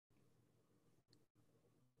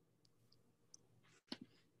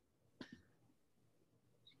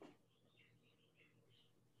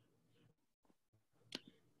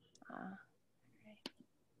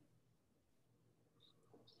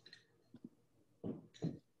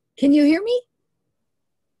Can you hear me?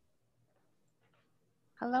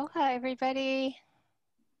 Aloha, everybody.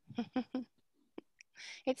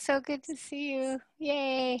 It's so good to see you.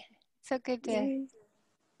 Yay. So good to, Yay.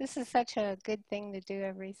 this is such a good thing to do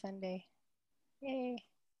every Sunday. Yay.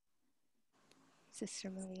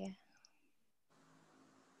 Sister Maria.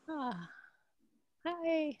 Ah,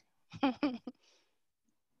 hi.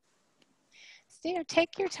 So,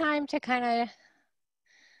 take your time to kind of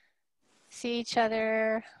see each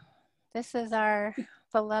other. This is our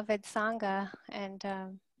beloved Sangha and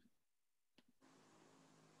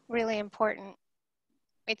really important.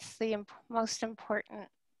 It's the most important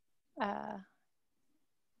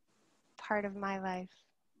part of my life.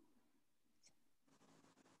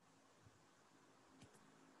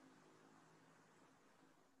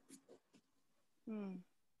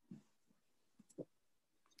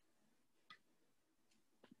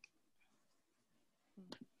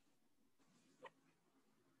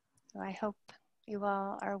 So I hope you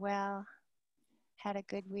all are well, had a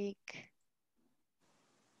good week.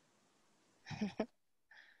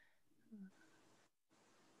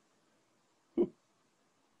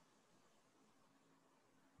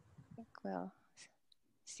 Well,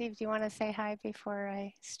 Steve, do you want to say hi before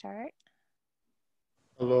I start?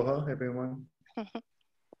 Aloha, everyone.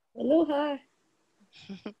 Aloha.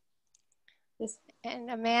 And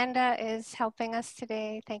Amanda is helping us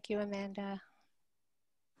today. Thank you, Amanda.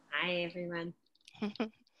 Hi, everyone.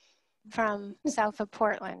 From south of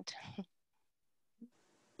Portland.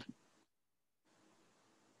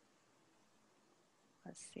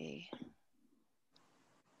 Let's see.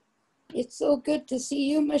 It's so good to see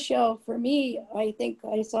you, Michele. For me, I think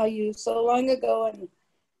I saw you so long ago, and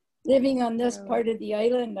living on this part of the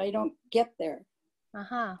island, I don't get there.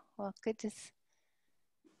 Well, good to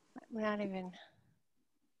we're not even,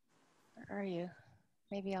 where are you?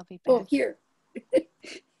 Maybe I'll be back. Oh, here.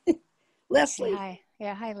 Leslie. Hi.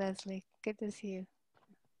 Yeah, hi, Leslie. Good to see you.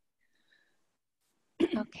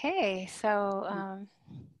 Okay, so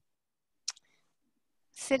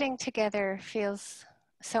sitting together feels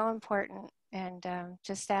so important, and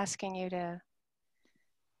just asking you to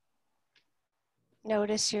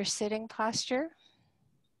notice your sitting posture.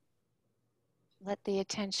 Let the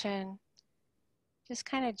attention just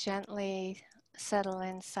kind of gently settle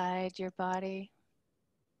inside your body,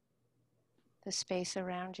 the space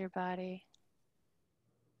around your body.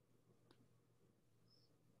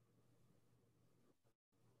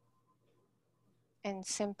 And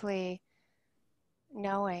simply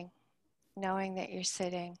knowing that you're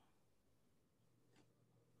sitting.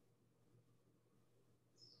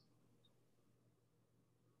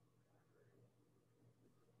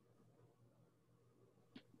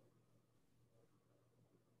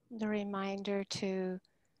 The reminder to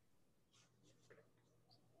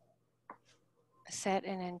set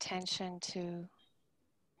an intention to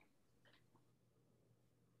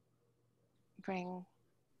bring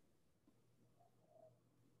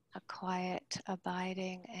a quiet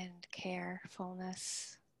abiding and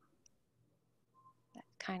carefulness, that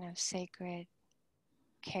kind of sacred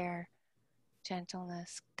care,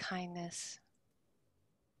 gentleness, kindness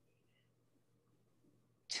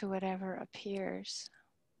to whatever appears,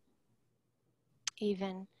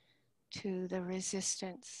 even to the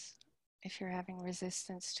resistance. If you're having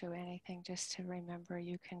resistance to anything, just to remember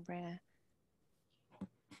you can bring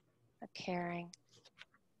a caring,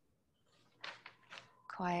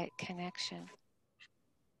 quiet connection.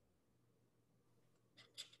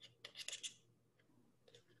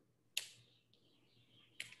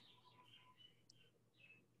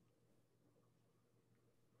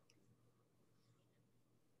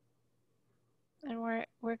 And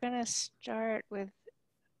we're going to start with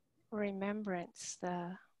remembrance,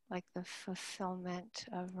 the fulfillment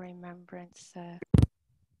of remembrance.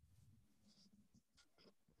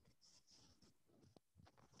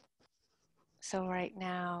 So right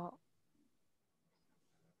now,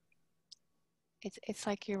 it's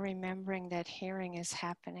like you're remembering that hearing is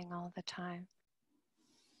happening all the time.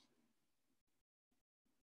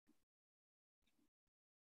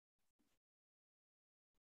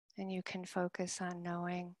 And you can focus on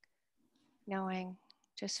knowing,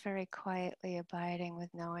 just very quietly abiding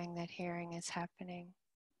with knowing that hearing is happening.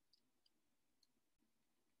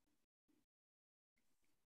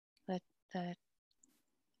 Let the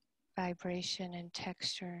vibration and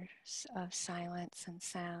textures of silence and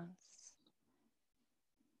sounds.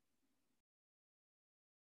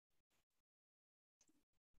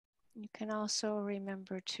 You can also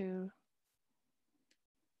remember to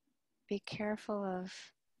be careful of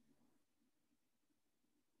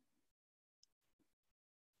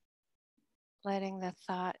letting the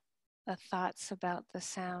thought the thoughts about the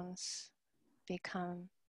sounds become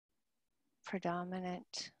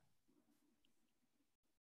predominant.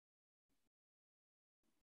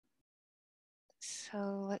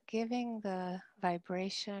 So giving the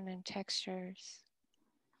vibration and textures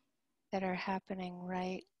that are happening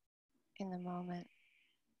right in the moment,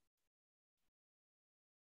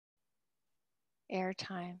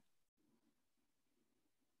 airtime,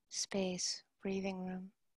 space, breathing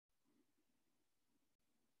room,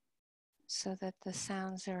 so that the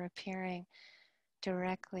sounds are appearing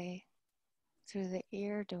directly through the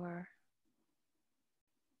ear door,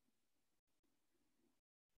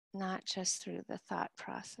 not just through the thought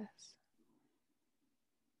process.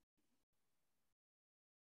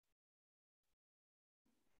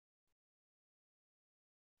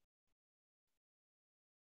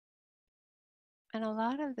 And a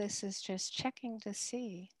lot of this is just checking to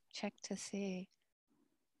see, check to see.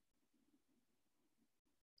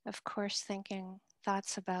 Of course, thinking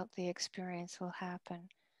thoughts about the experience will happen,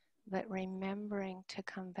 but remembering to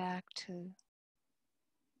come back to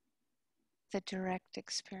the direct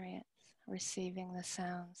experience, receiving the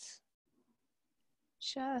sounds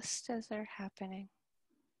just as they're happening,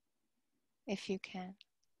 if you can.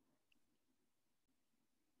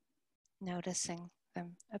 Noticing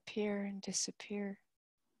them appear and disappear,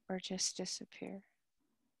 or just disappear.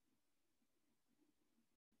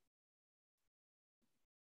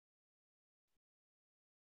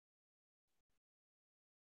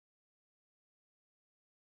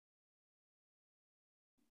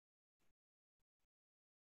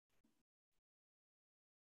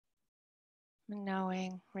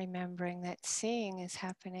 Knowing, remembering that seeing is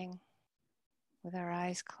happening with our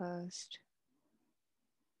eyes closed.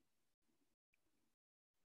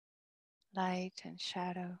 Light and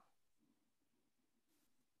shadow.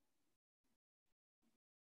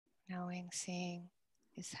 Knowing, seeing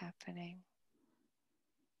is happening.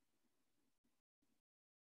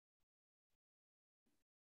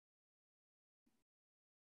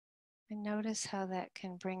 And notice how that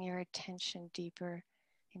can bring your attention deeper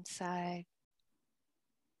inside.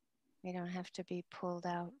 We don't have to be pulled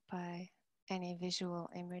out by any visual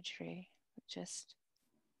imagery, but just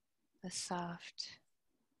the soft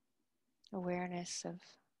awareness of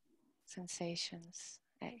sensations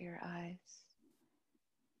at your eyes.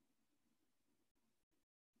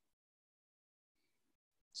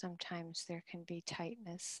 Sometimes there can be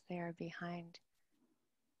tightness there behind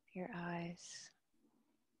your eyes.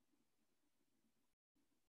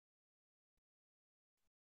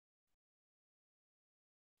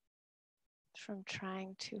 From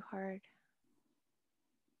trying too hard.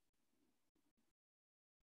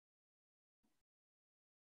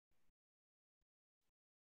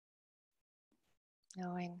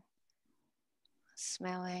 Knowing,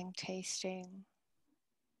 smelling, tasting,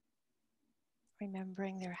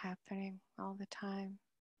 remembering they're happening all the time.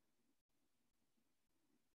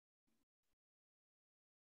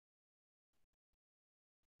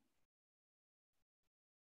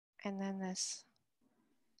 And then this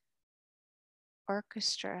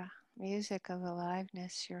orchestra, music of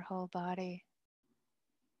aliveness, your whole body.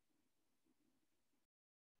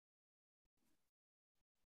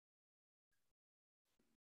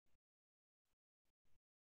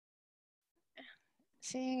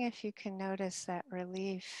 Seeing if you can notice that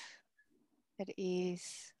relief, at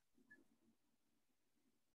ease,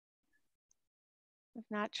 of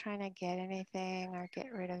not trying to get anything or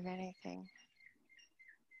get rid of anything.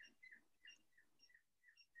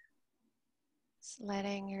 Just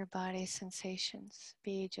letting your body sensations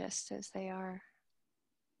be just as they are.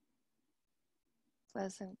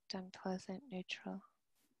 Pleasant, unpleasant, neutral.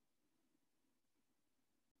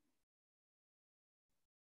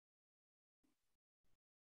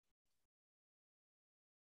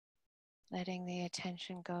 Letting the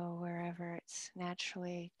attention go wherever it's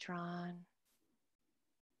naturally drawn,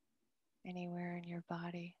 anywhere in your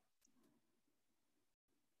body.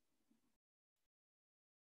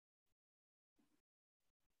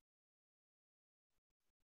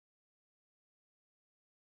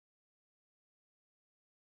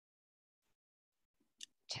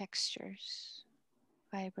 Textures,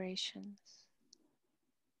 vibrations.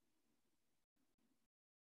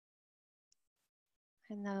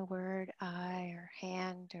 And the word eye or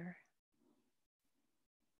hand or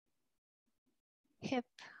hip,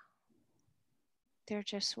 they're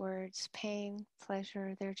just words. Pain,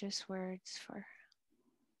 pleasure, they're just words for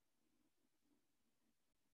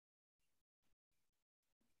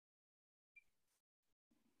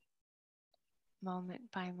moment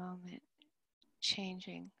by moment,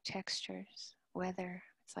 changing textures. Weather,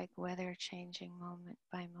 it's like weather changing moment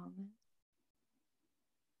by moment.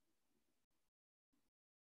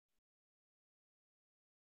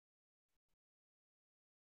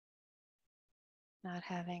 not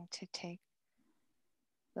having to take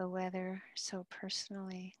the weather so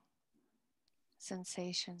personally,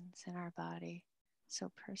 sensations in our body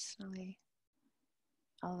so personally,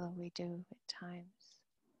 although we do at times.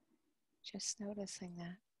 Just noticing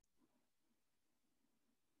that.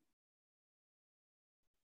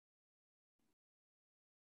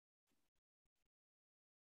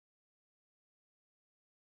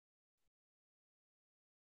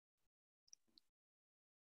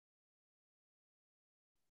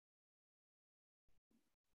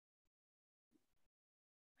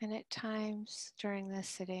 And at times during the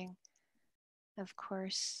sitting, of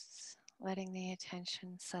course, letting the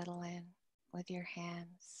attention settle in with your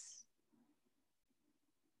hands.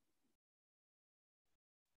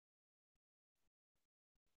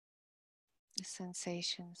 The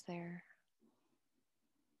sensations there.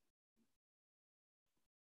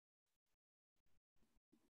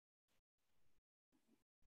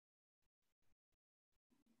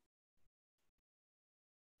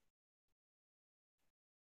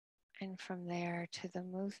 And from there to the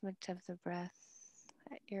movement of the breath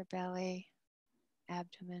at your belly,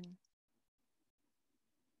 abdomen.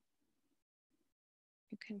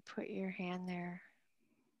 You can put your hand there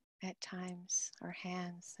at times, or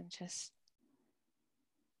hands, and just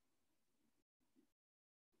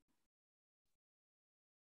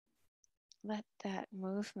let that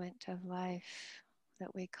movement of life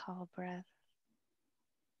that we call breath,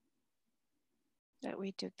 that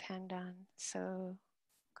we depend on so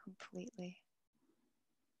completely.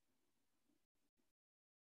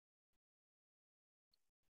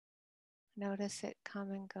 Notice it come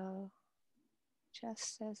and go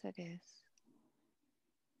just as it is.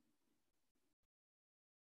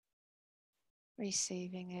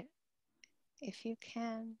 Receiving it, if you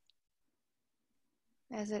can,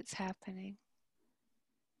 as it's happening,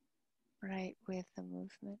 right with the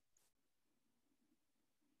movement.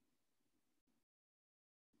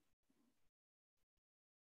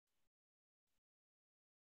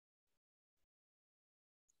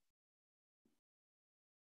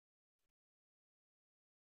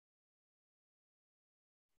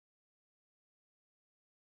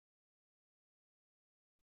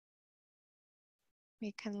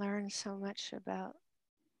 We can learn so much about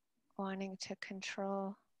wanting to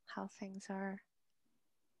control how things are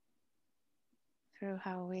through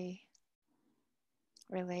how we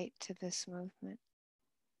relate to this movement.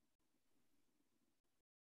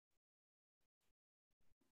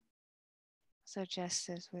 So just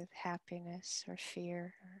as with happiness or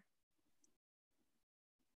fear or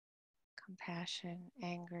compassion,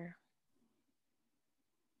 anger,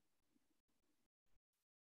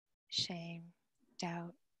 shame,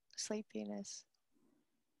 doubt, sleepiness,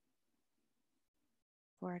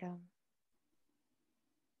 boredom,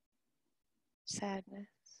 sadness,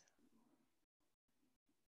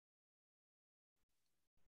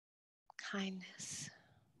 kindness.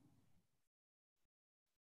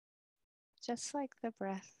 Just like the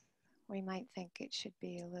breath, we might think it should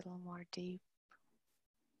be a little more deep,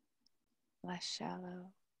 less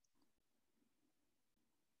shallow,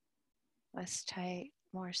 less tight,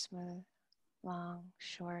 more smooth, long,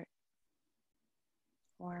 short,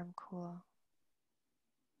 warm, cool.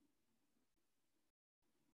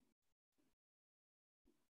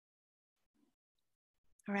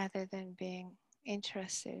 Rather than being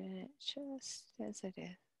interested in it just as it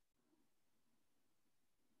is.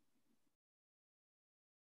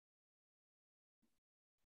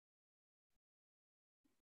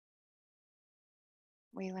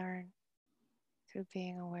 We learn through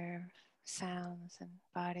being aware of sounds and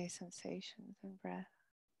body sensations and breath.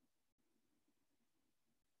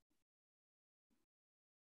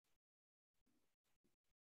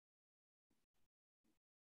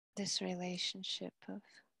 This relationship of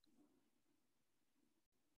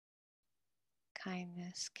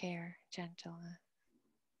kindness, care, gentleness,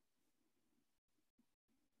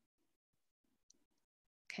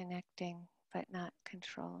 connecting but not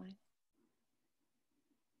controlling.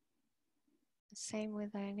 The same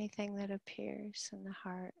with anything that appears in the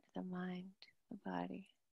heart, the mind, the body.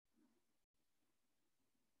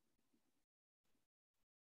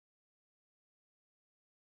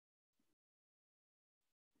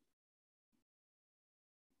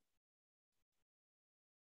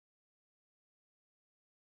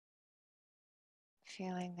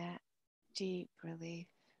 Feeling that deep relief.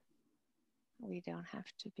 We don't have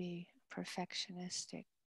to be perfectionistic.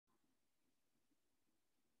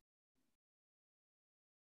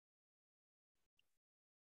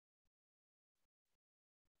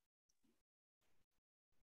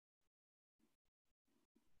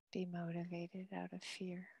 Be motivated out of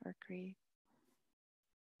fear or greed.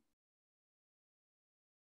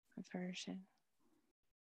 aversion,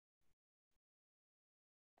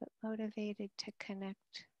 but motivated to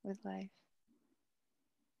connect with life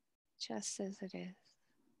just as it is.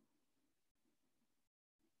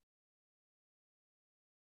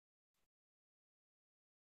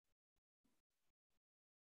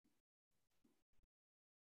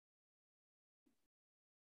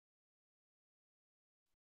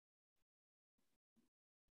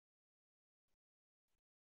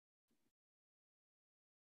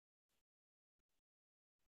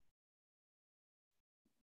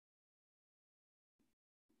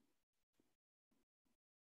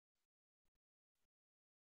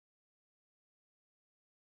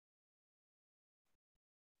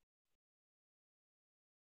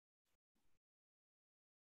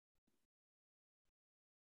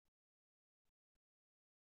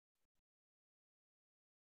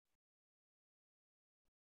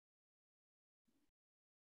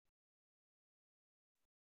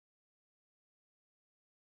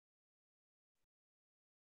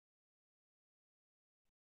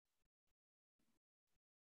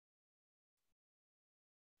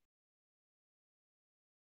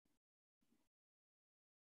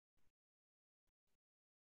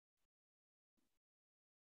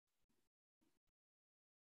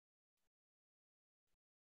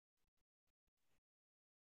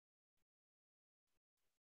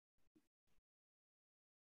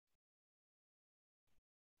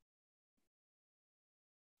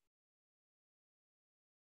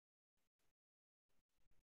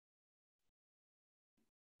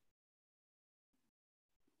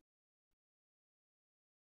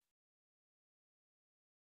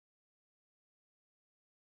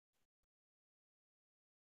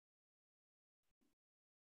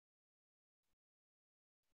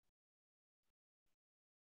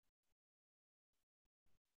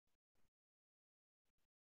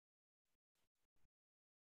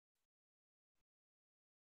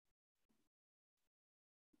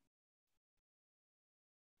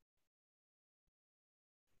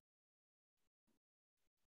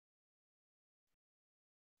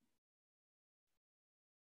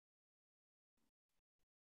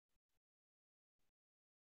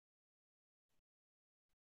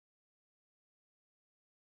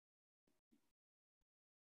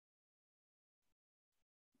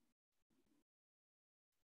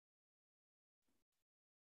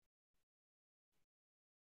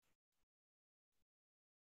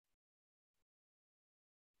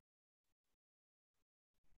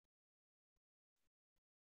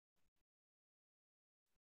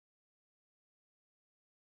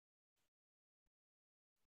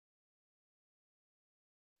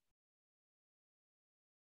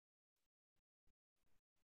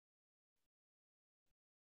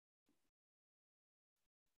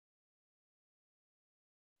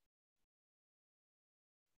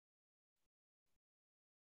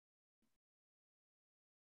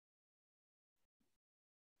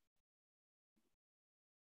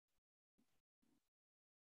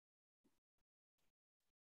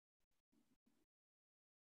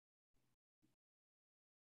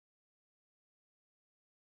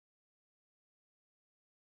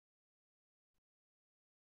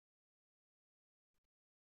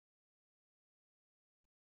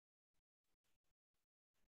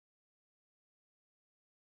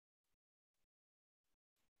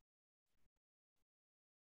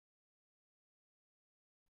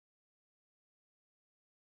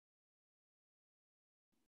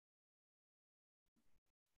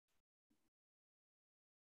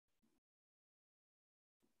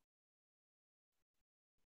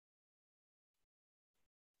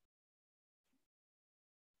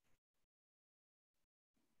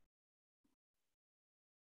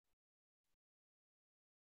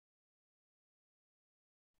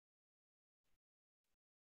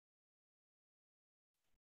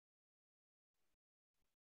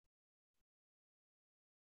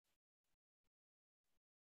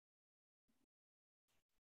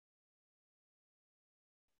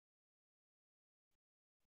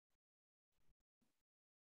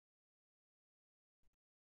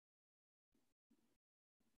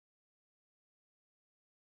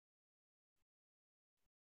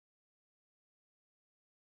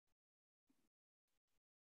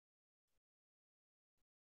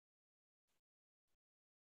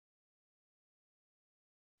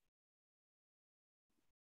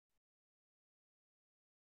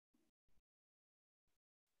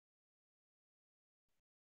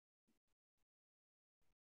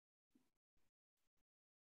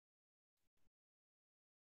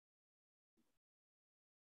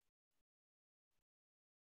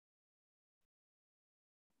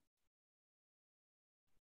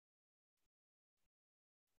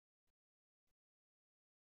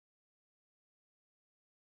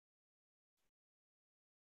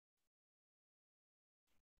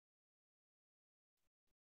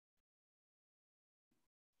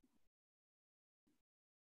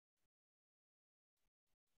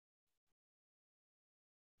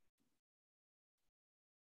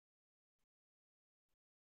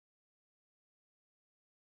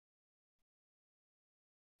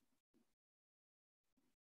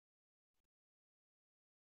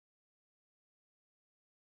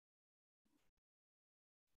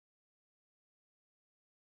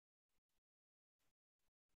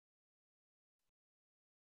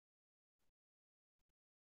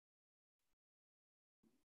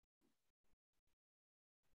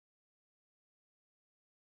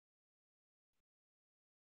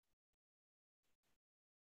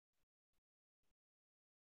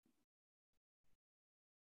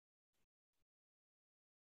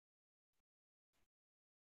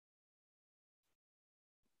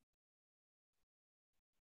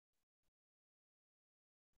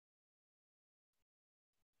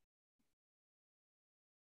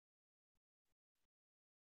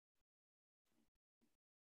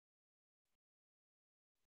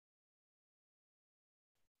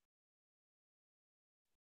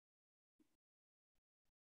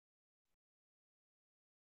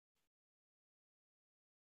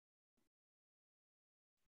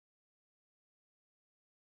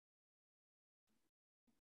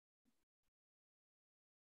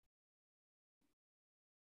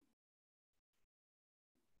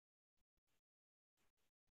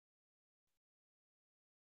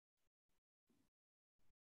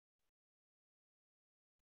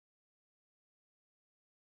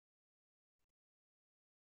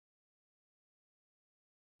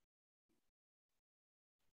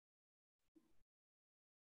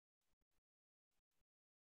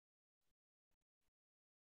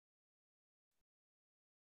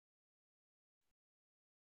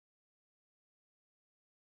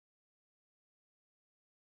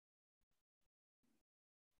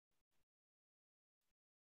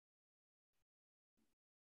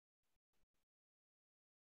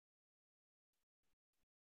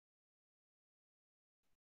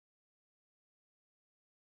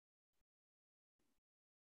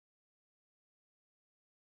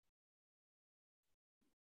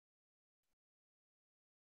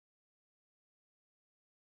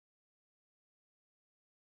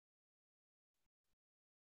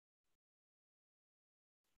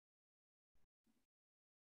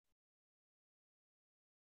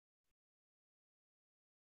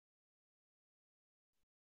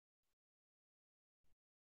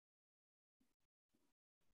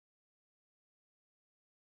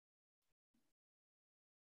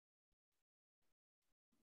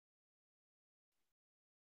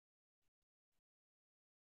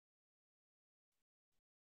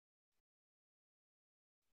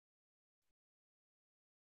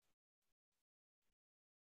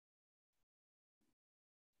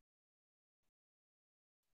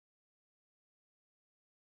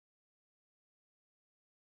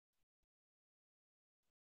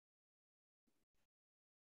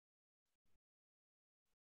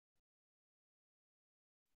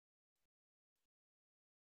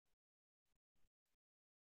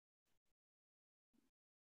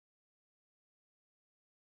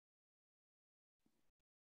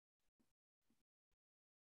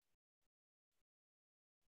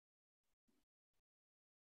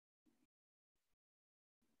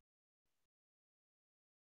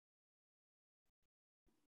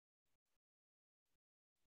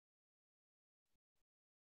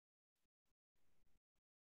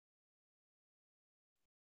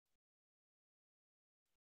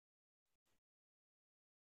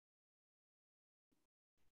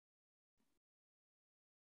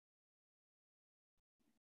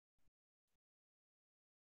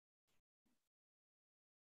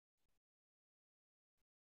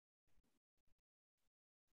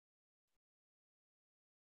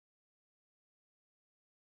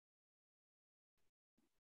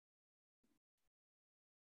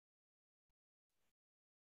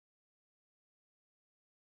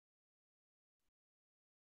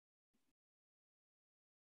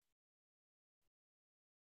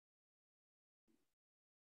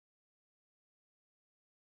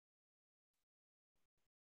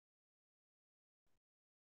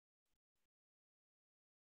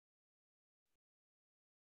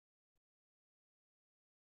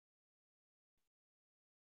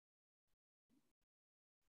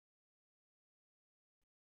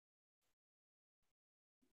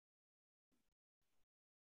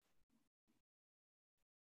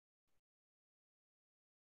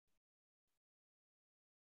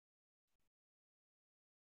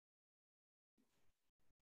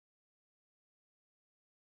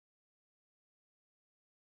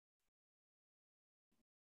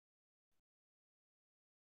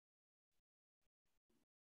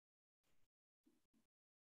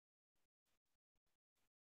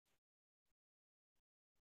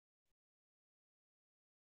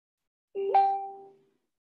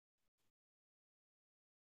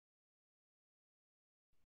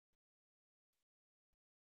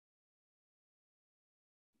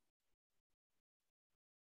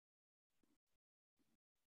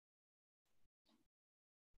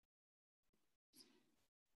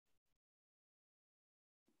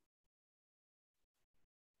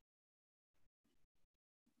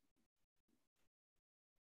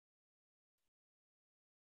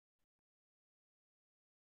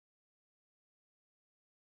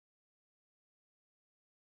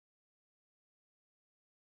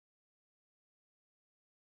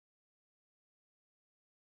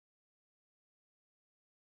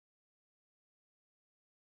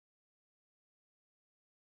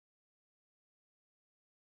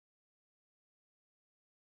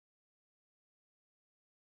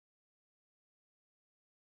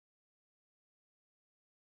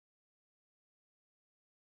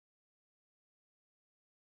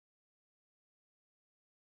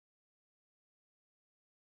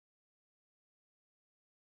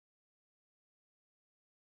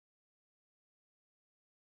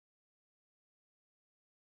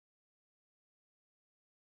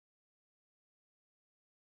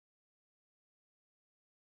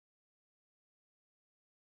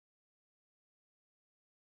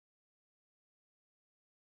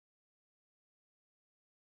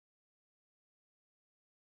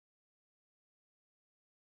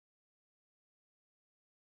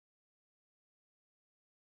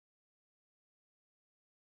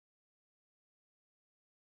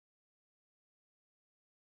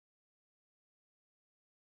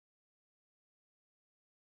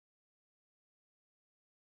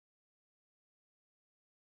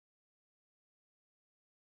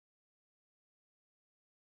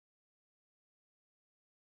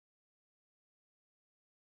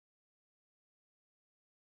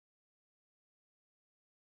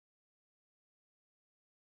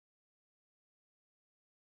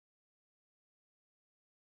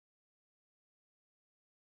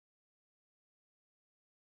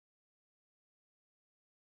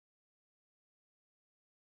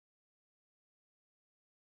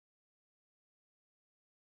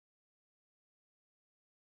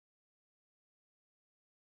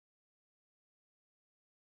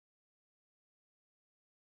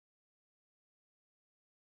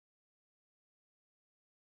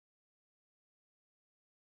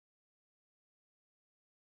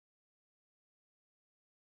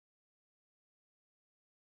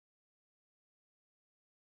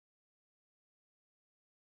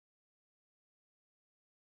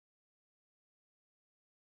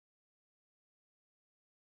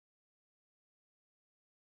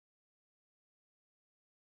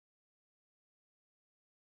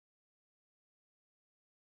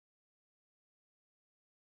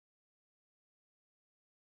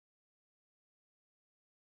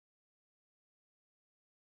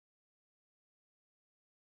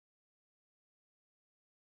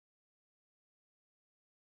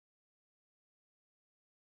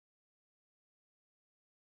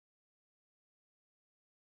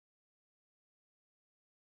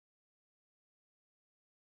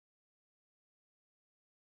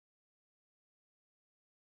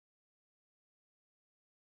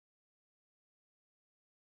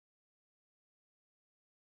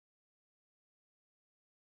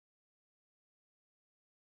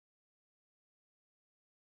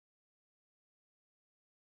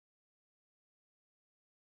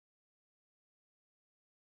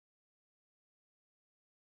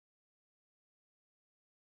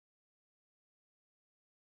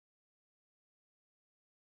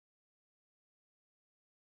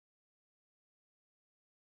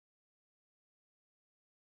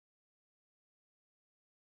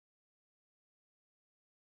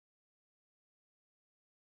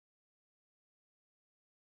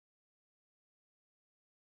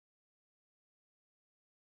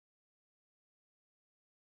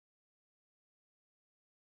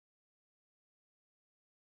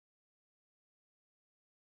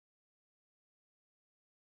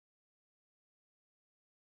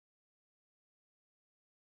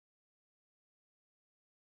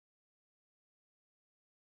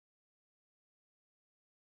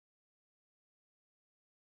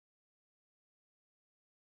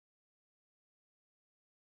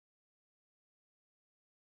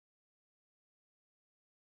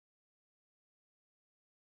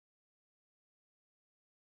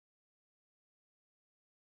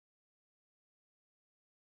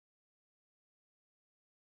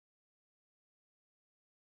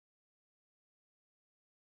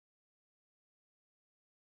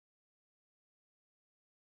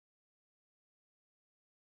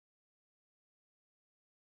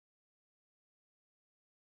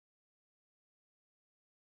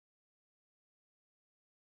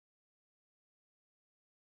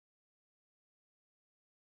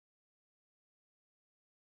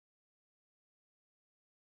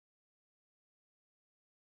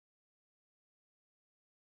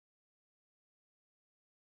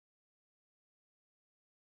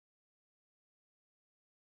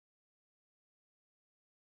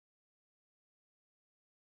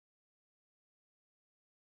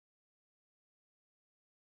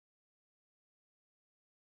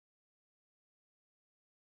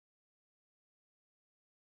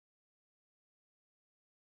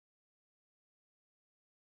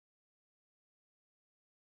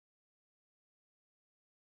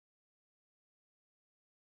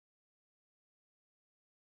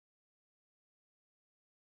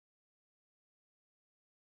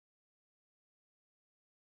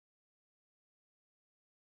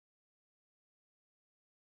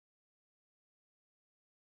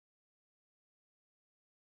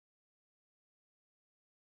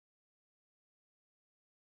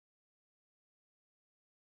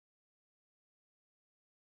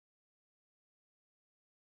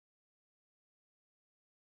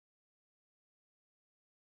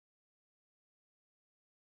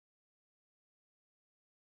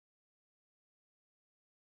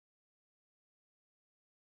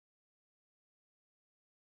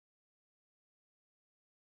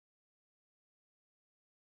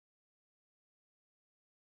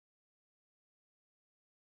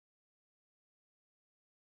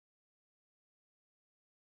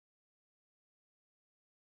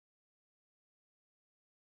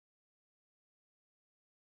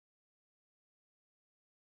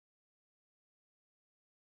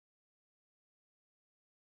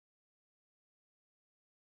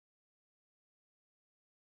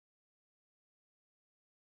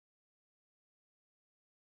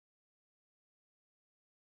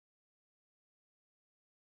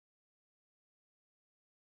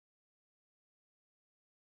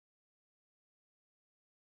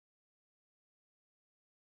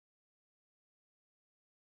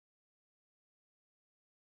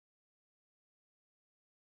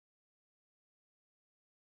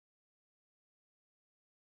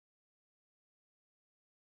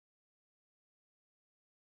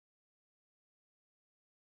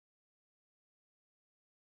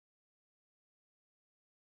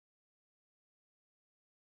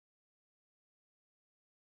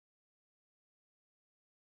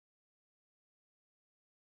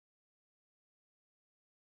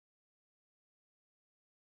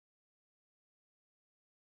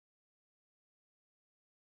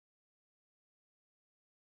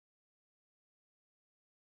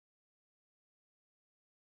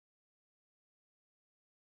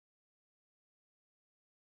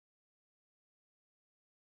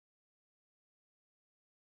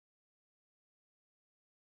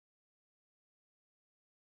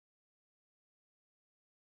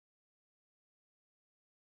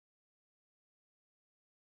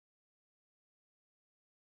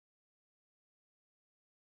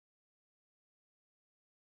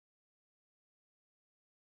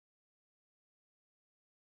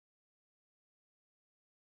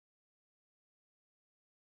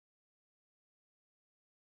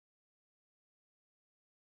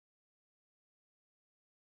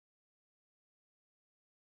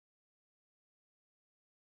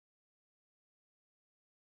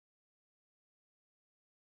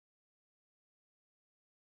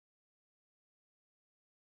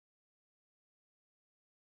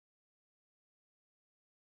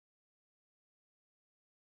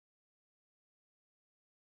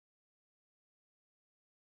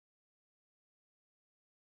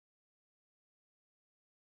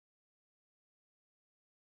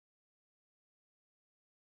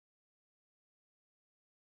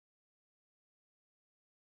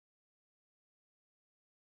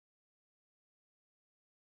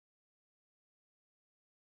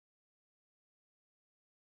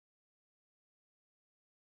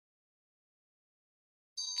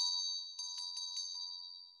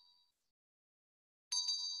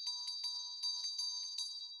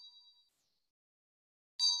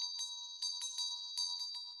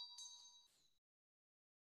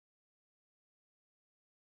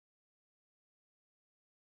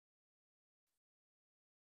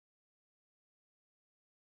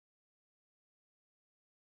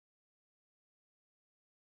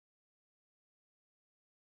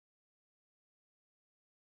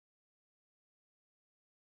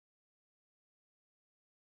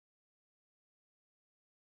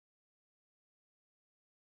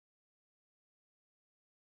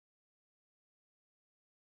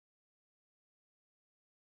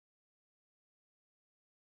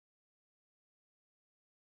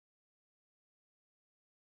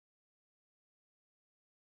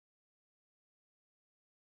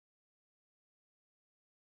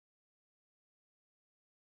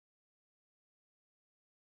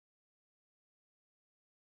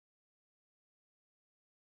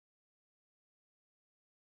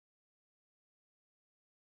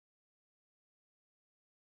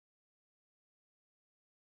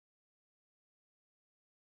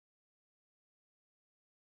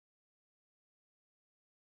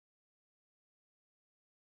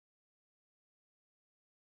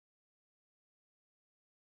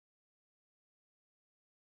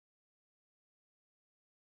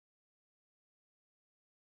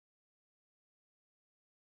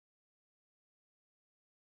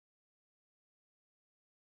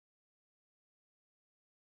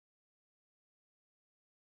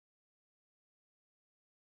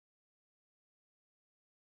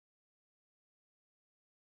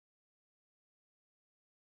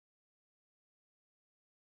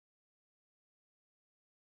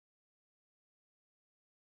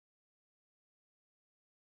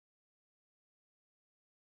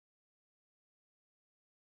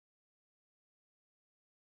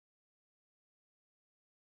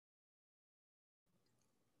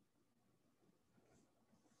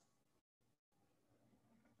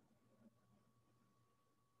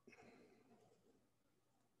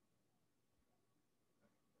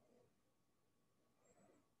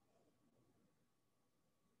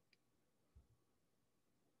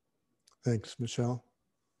 Thanks, Michele.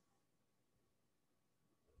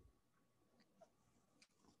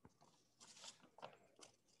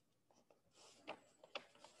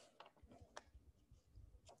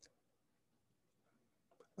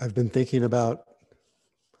 I've been thinking about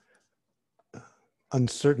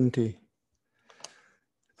uncertainty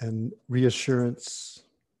and reassurance.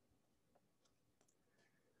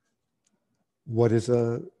 What is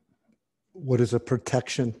a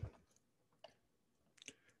protection?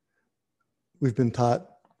 We've been taught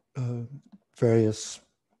various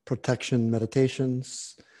protection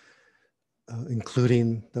meditations,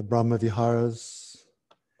 including the Brahma Viharas,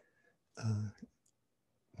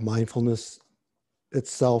 mindfulness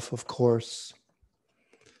itself, of course.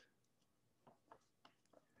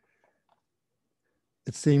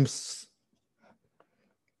 It seems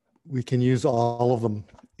we can use all of them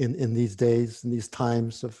in these days, in these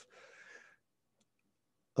times of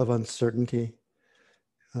uncertainty.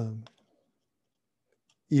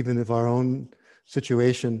 Even if our own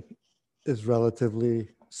situation is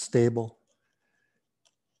relatively stable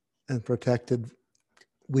and protected,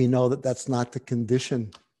 we know that that's not the condition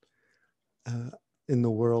in the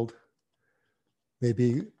world,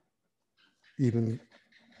 maybe even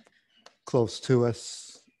close to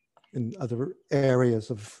us in other areas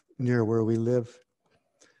of near where we live,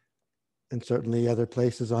 and certainly other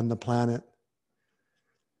places on the planet.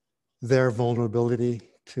 Their vulnerability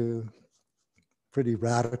to pretty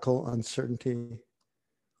radical uncertainty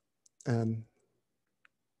and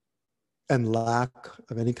lack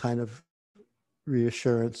of any kind of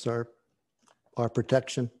reassurance or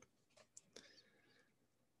protection.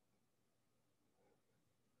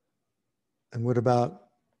 And what about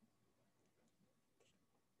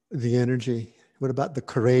the energy? What about the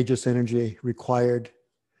courageous energy required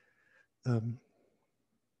to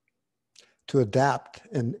adapt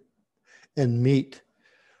and meet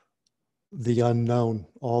the unknown?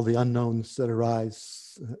 All the unknowns that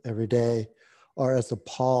arise every day are as a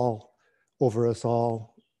pall over us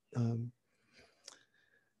all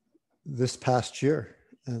this past year,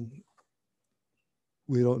 and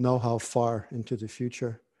we don't know how far into the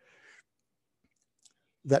future.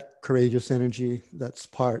 That courageous energy, that's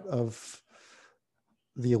part of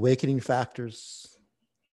the awakening factors.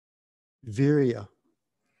 Virya,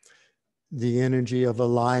 the energy of a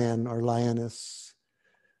lion or lioness,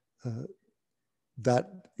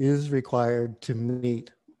 that is required to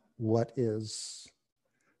meet what is,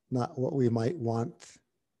 not what we might want,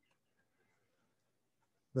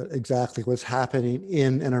 but exactly what's happening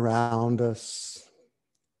in and around us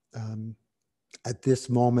at this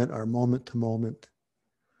moment or moment to moment.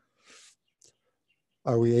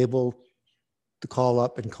 Are we able to call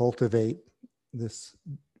up and cultivate this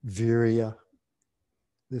virya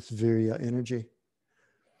energy?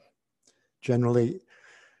 Generally,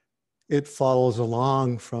 it follows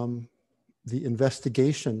along from the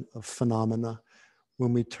investigation of phenomena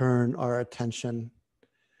when we turn our attention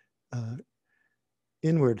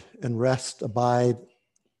inward and rest, abide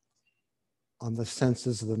on the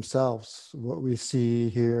senses themselves, what we see,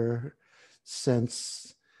 hear,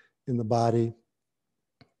 sense in the body,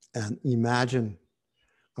 and imagine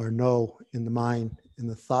or know in the mind, in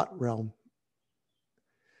the thought realm.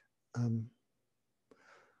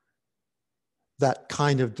 That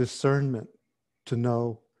kind of discernment to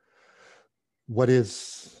know what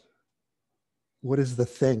is the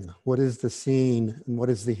thing, what is the seeing, and what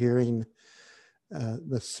is the hearing,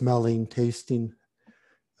 the smelling, tasting,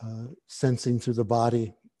 sensing through the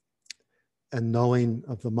body, and knowing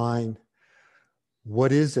of the mind.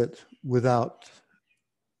 What is it without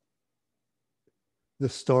the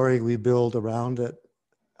story we build around it,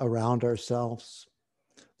 around ourselves,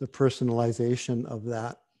 the personalization of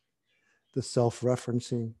that, the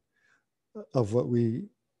self-referencing of what we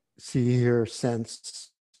see, hear, sense,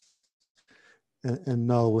 and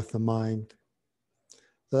know with the mind.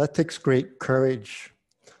 So that takes great courage.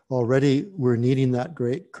 Already we're needing that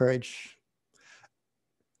great courage,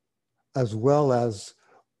 as well as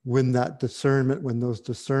when those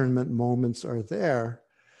discernment moments are there,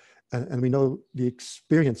 and we know the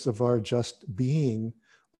experience of our just being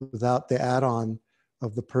without the add-on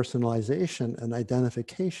of the personalization and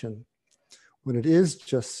identification. When it is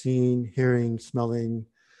just seeing, hearing, smelling,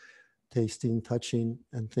 tasting, touching,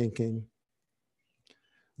 and thinking,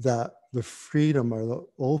 that the freedom or the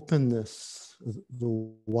openness,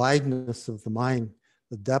 the wideness of the mind,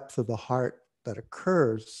 the depth of the heart that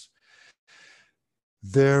occurs,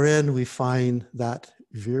 therein we find that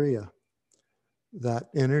virya, that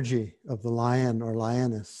energy of the lion or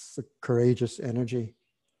lioness, the courageous energy.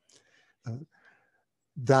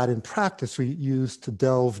 That in practice we use to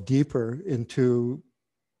delve deeper into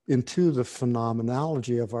into the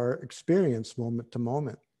phenomenology of our experience moment to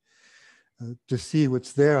moment, to see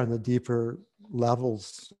what's there on the deeper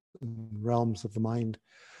levels and realms of the mind,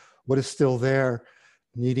 what is still there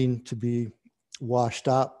needing to be washed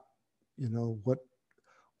up,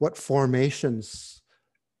 what formations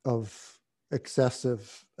of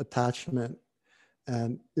excessive attachment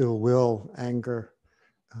and ill will, anger,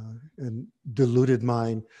 and deluded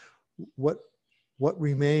mind, what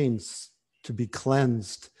remains to be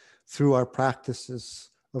cleansed through our practices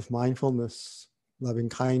of mindfulness, loving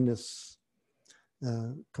kindness,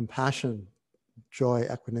 compassion, joy,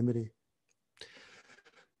 equanimity.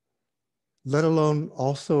 Let alone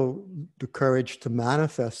also the courage to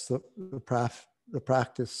manifest the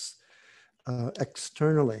practice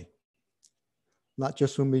externally. Not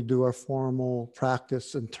just when we do our formal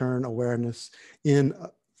practice and turn awareness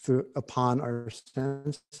upon our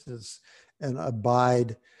senses and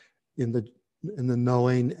abide in the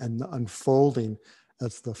knowing and the unfolding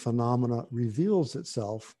as the phenomena reveals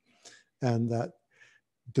itself, and that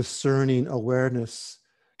discerning awareness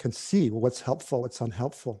can see what's helpful, what's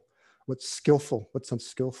unhelpful, what's skillful, what's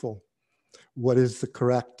unskillful, what is the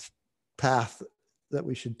correct path that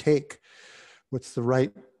we should take, what's the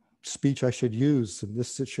right speech I should use in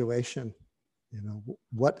this situation,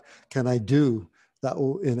 what can I do that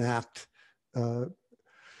will enact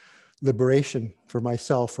liberation for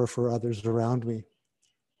myself or for others around me,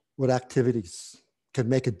 what activities can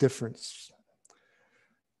make a difference,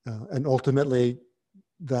 and ultimately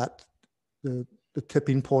that the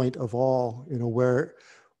tipping point of all,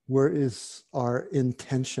 where is our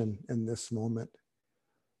intention in this moment?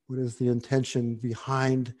 What is the intention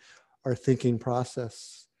behind our thinking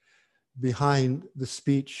process, behind the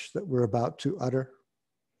speech that we're about to utter?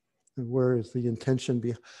 And where is the intention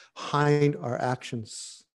behind our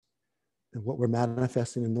actions and what we're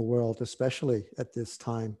manifesting in the world, especially at this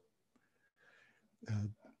time?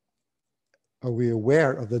 Are we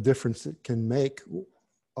aware of the difference it can make,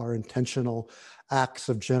 our intentional acts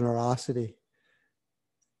of generosity,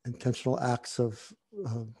 intentional acts of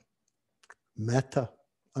metta,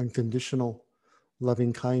 unconditional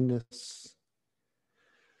loving kindness,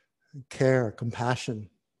 care, compassion,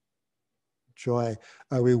 joy?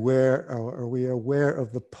 Are we aware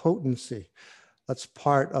of the potency that's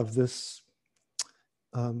part of this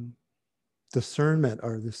discernment,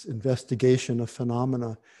 or this investigation of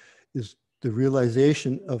phenomena, is the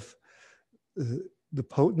realization of the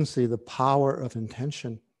potency, the power of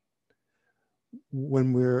intention.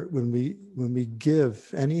 When we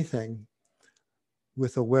give anything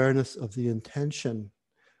with awareness of the intention,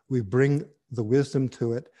 we bring the wisdom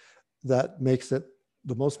to it that makes it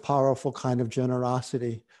the most powerful kind of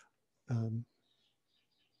generosity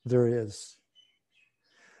there is.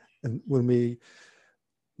 And when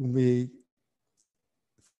we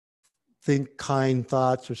think kind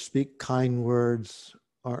thoughts or speak kind words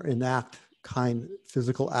or enact kind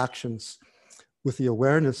physical actions with the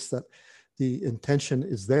awareness that the intention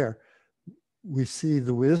is there, we see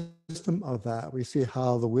the wisdom of that. We see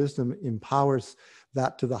how the wisdom empowers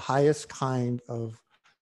that to the highest kind of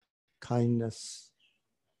kindness,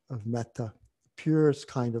 of metta, purest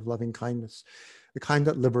kind of loving kindness, the kind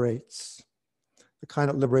that liberates,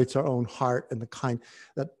 our own heart, and the kind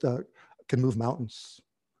that can move mountains,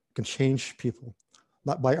 can change people,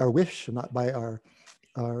 not by our wish, not by our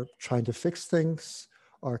trying to fix things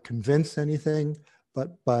or convince anything,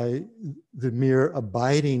 but by the mere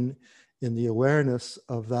abiding in the awareness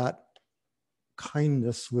of that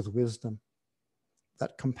kindness with wisdom,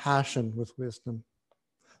 that compassion with wisdom,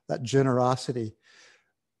 that generosity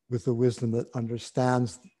with the wisdom that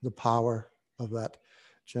understands the power of that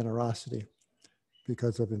generosity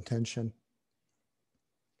because of intention.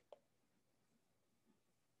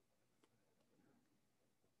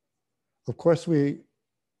 Of course, we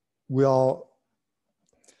all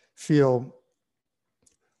feel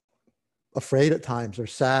afraid at times, or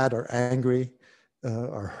sad, or angry,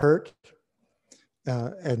 or hurt,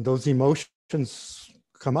 and those emotions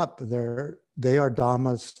come up. They are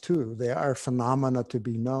dhammas too. They are phenomena to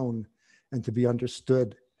be known and to be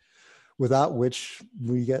understood, without which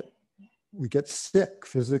we get sick,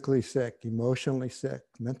 physically sick, emotionally sick,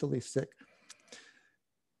 mentally sick.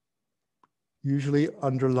 Usually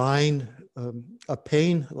underlying a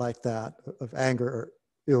pain like that, of anger or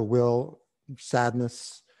ill will,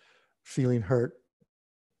 sadness, feeling hurt,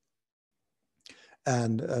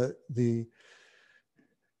 and the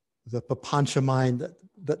papancha mind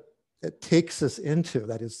that it takes us into,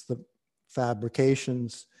 that is the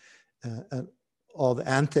fabrications and all the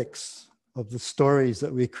antics of the stories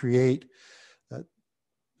that we create, that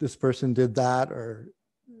this person did that, or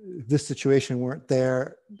if this situation weren't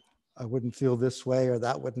there, I wouldn't feel this way, or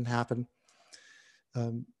that wouldn't happen.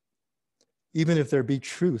 Even if there be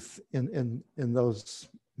truth in those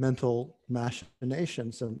mental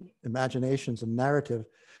machinations and imaginations and narrative,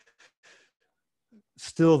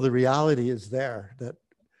 still the reality is there that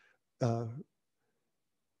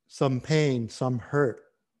some pain, some hurt,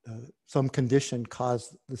 some condition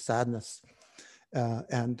caused the sadness.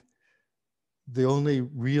 And the only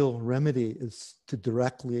real remedy is to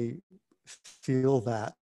directly feel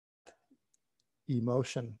that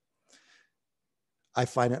emotion. I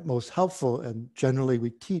find it most helpful, and generally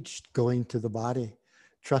we teach going to the body,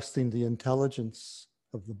 trusting the intelligence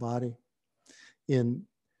of the body in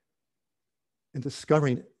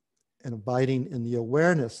discovering and abiding in the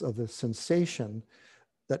awareness of the sensation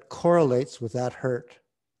that correlates with that hurt,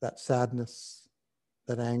 that sadness,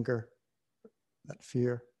 that anger, that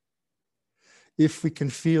fear. If we can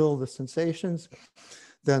feel the sensations,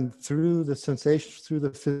 then through the sensations, through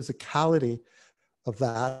the physicality of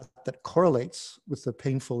that correlates with the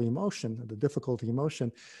painful emotion, the difficult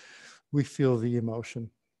emotion, we feel the emotion.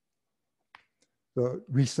 So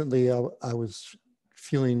recently, I was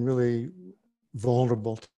feeling really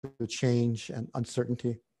vulnerable to change and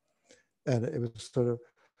uncertainty. And it was sort of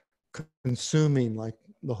consuming, like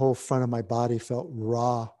the whole front of my body felt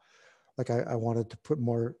raw. Like I wanted to put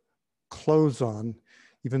more clothes on,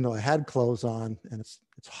 even though I had clothes on, and it's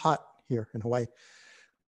hot here in Hawaii.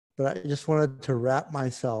 But I just wanted to wrap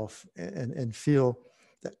myself and feel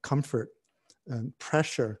that comfort and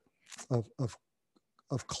pressure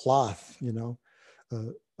of cloth, you know.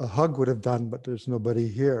 A hug would have done, but there's nobody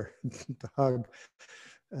here to hug.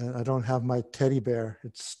 And I don't have my teddy bear.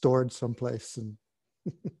 It's stored someplace in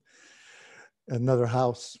another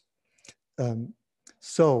house.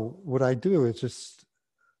 So what I do is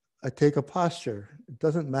I take a posture. It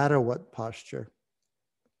doesn't matter what posture.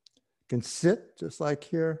 You can sit just like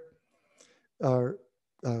here, or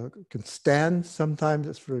can stand. Sometimes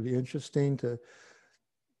it's really interesting to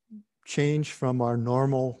change from our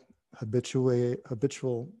normal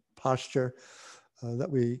habitual posture that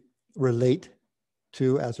we relate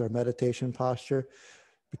to as our meditation posture,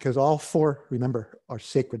 because all four, remember, are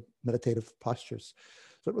sacred meditative postures.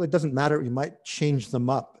 So it really doesn't matter. You might change them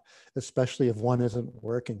up, especially if one isn't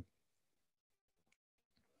working.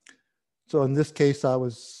 So in this case, I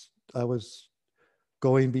was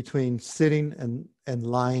going between sitting and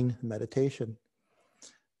lying meditation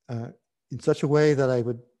in such a way that I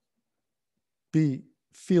would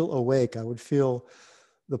feel awake. I would feel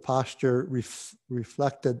the posture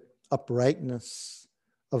reflected uprightness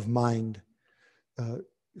of mind.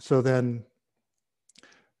 So then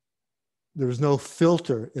there was no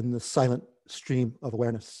filter in the silent stream of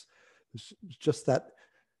awareness. It's just that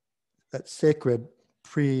sacred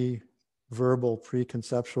pre-verbal,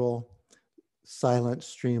 pre-conceptual, silent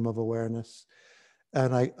stream of awareness.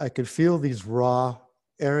 And I could feel these raw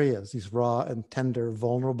areas, these raw and tender,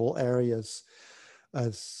 vulnerable areas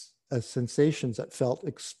as sensations that felt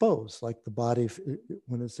exposed, like the body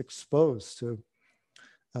when it's exposed to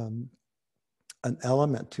an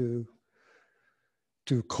element, to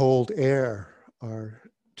cold air or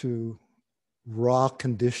to raw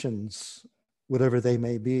conditions, whatever they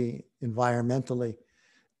may be environmentally,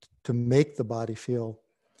 to make the body feel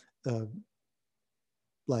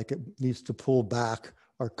like it needs to pull back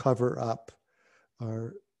or cover up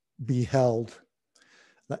or be held.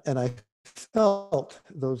 And I felt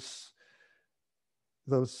those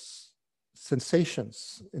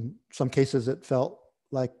sensations. In some cases, it felt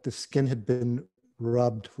like the skin had been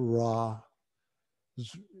rubbed raw. It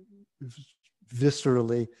was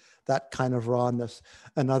viscerally, that kind of rawness.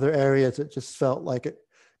 In other areas, it just felt like it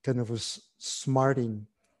kind of was smarting,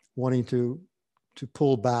 wanting to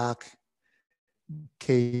pull back,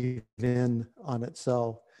 cave in on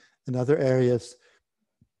itself. In other areas,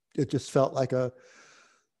 it just felt like a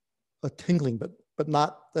tingling, but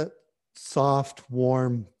not that soft,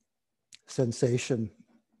 warm sensation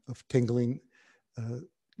of tingling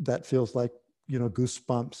that feels like, you know,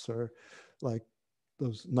 goosebumps or like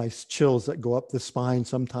those nice chills that go up the spine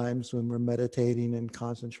sometimes when we're meditating and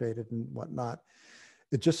concentrated and whatnot.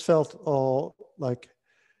 It just felt all like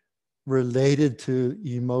related to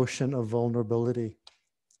emotion of vulnerability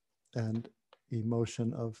and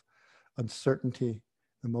emotion of uncertainty,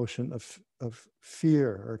 emotion of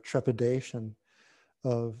fear or trepidation,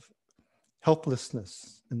 of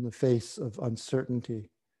helplessness in the face of uncertainty.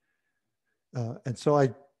 And so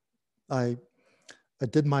I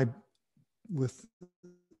did with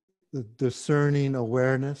the discerning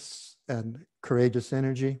awareness and courageous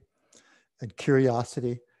energy and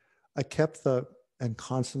curiosity, I kept and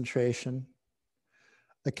concentration.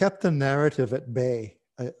 I kept the narrative at bay.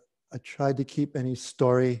 I tried to keep any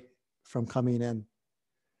story from coming in,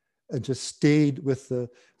 and just stayed with the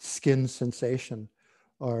skin sensation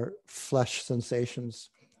or flesh sensations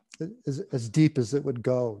as deep as it would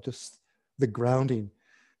go, just the grounding,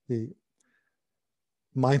 the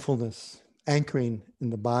mindfulness, anchoring in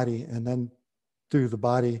the body, and then through the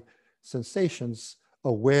body sensations,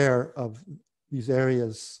 aware of these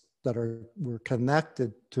areas that were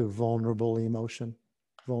connected to vulnerable emotion,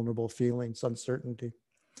 vulnerable feelings, uncertainty,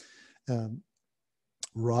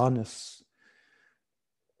 rawness.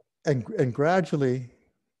 And gradually,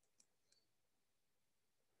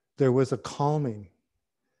 there was a calming.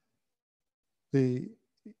 The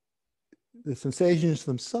sensations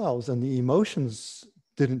themselves and the emotions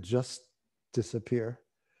didn't just disappear.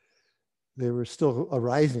 They were still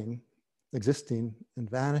arising, existing, and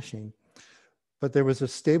vanishing. But there was a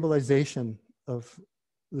stabilization of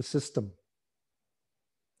the system,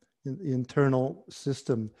 the internal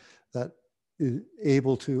system that is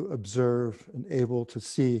able to observe and able to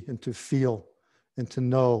see and to feel and to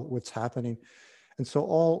know what's happening. And so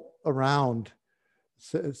all around,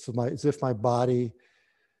 it's as if my body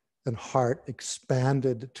and heart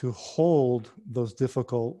expanded to hold those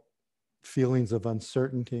difficult feelings of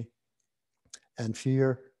uncertainty and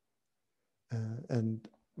fear and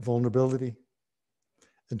vulnerability,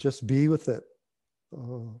 and just be with it,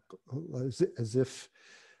 as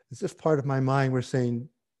if part of my mind were saying,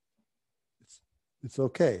 it's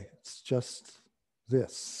okay, it's just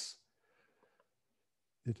this.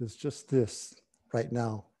 It is just this right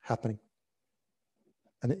now happening.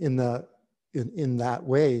 And in that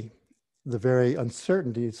way, the very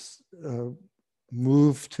uncertainties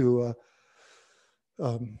move to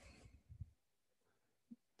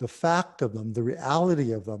the fact of them, the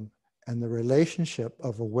reality of them, and the relationship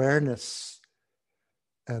of awareness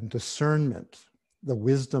and discernment, the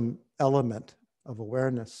wisdom element of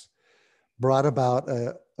awareness, brought about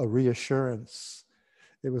a reassurance.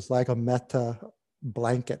 It was like a metta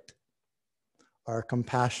blanket or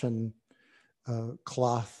compassion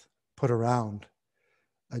cloth put around.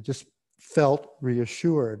 I just felt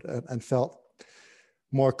reassured and felt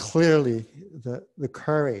more clearly the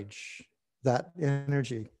courage, that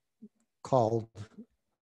energy called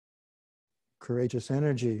courageous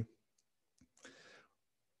energy,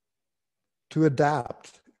 to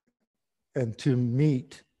adapt and to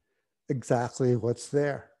meet exactly what's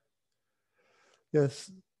there.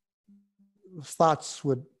 Yes, thoughts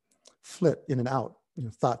would flit in and out,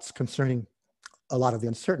 thoughts concerning a lot of the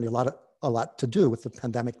uncertainty, a lot to do with the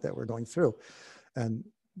pandemic that we're going through and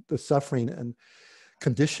the suffering and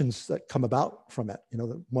conditions that come about from it.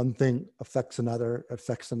 That one thing affects another,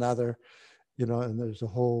 and there's a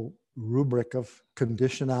whole rubric of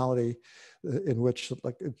conditionality in which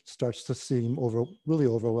it starts to seem really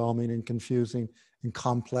overwhelming and confusing and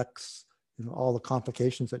complex, all the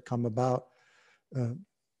complications that come about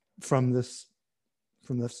from this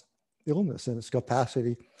illness and its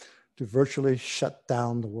capacity to virtually shut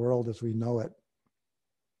down the world as we know it.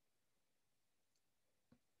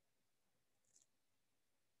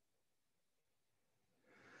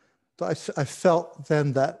 So I felt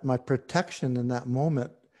then that my protection in that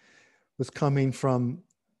moment was coming from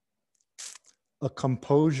a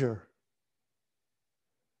composure,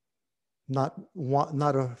 not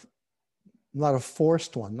a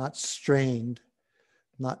forced one, not strained,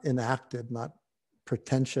 not enacted, not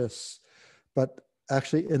pretentious, but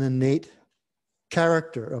actually an innate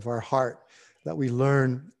character of our heart that we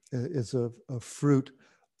learn is a fruit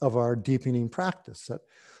of our deepening practice. That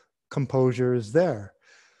composure is there.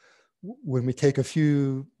 When we take a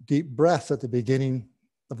few deep breaths at the beginning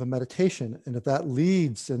of a meditation, and if that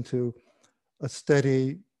leads into a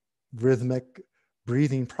steady rhythmic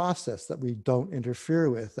breathing process that we don't interfere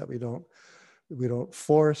with, that we don't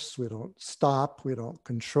force, we don't stop, we don't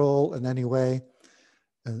control in any way,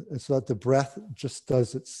 and so that the breath just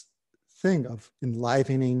does its thing of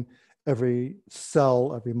enlivening every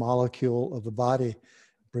cell, every molecule of the body,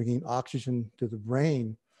 bringing oxygen to the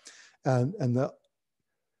brain, and the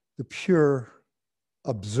pure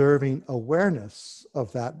observing awareness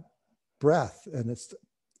of that breath and its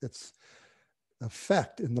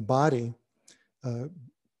effect in the body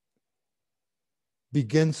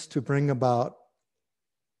begins to bring about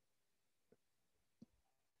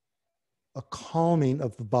a calming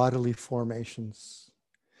of the bodily formations.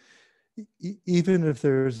 Even if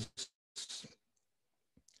there's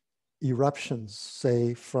eruptions,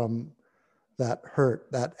 say, from that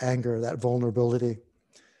hurt, that anger, that vulnerability,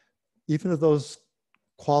 even if those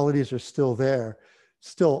qualities are still there,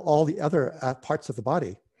 still all the other parts of the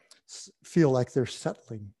body feel like they're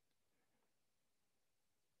settling.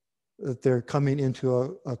 that they're coming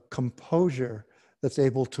into a composure that's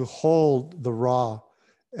able to hold the raw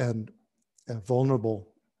and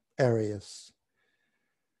vulnerable areas.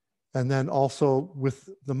 And then also with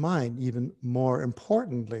the mind, even more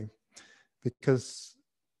importantly, because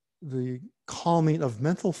the calming of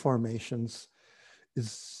mental formations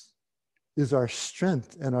is our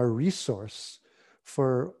strength and our resource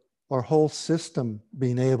for our whole system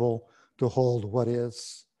being able to hold what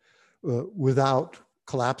is without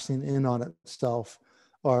collapsing in on itself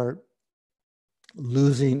or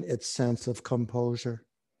losing its sense of composure,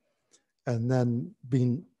 and then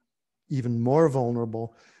being even more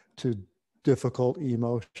vulnerable to difficult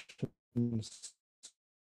emotions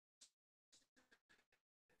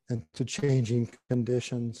and to changing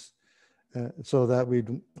conditions, so that we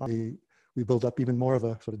build up even more of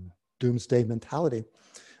a sort of doomsday mentality,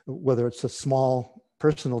 whether it's a small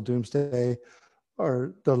personal doomsday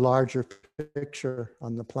or the larger picture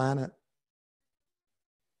on the planet.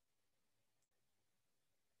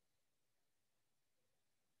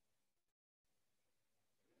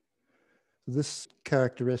 This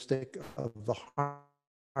characteristic of the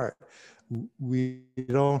heart, we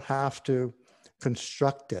don't have to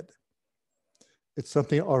construct it. It's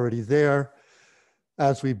something already there.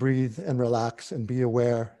 As we breathe and relax and be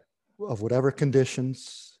aware of whatever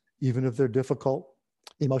conditions, even if they're difficult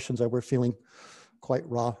emotions that we're feeling quite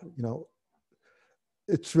raw,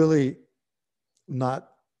 it's really not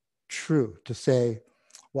true to say,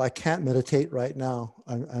 well, I can't meditate right now.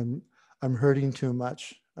 I'm hurting too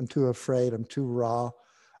much. I'm too afraid. I'm too raw.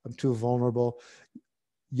 I'm too vulnerable.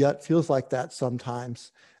 Yet feels like that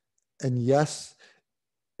sometimes. And yes,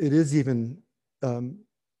 it is even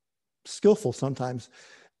skillful sometimes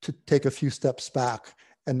to take a few steps back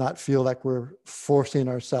and not feel like we're forcing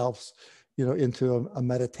ourselves, into a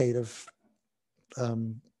meditative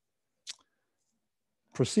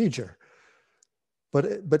procedure. But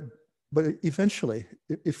eventually,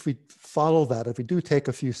 if we follow that, if we do take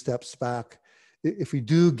a few steps back, if we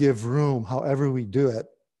do give room, however we do it,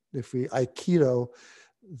 if we aikido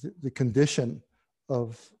the condition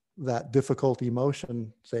of that difficult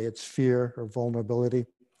emotion, say it's fear or vulnerability,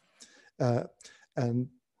 and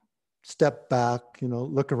step back,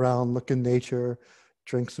 look around, look in nature,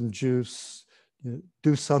 drink some juice,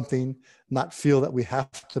 do something, not feel that we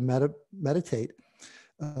have to meditate.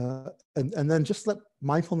 And then just let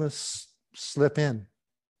mindfulness slip in,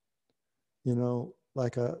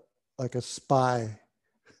 like a spy.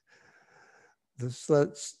 Just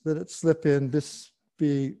let it slip in, just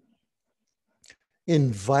be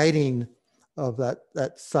inviting of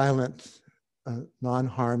that silent,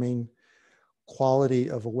 non-harming quality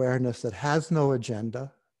of awareness that has no agenda,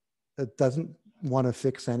 that doesn't want to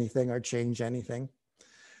fix anything or change anything.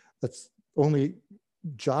 That's only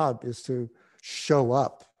job is to show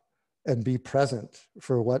up and be present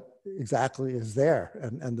for what exactly is there.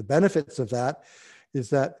 And the benefits of that is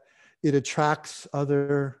that it attracts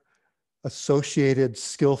other associated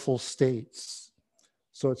skillful states.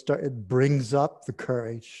 So it brings up the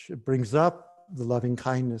courage, it brings up the loving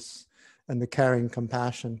kindness and the caring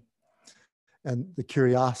compassion and the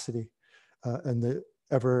curiosity and the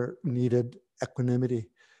ever needed equanimity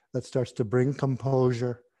that starts to bring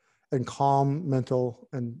composure and calm mental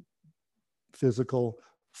and physical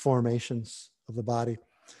formations of the body.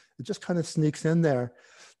 It just kind of sneaks in there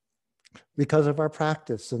because of our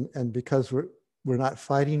practice and because we're not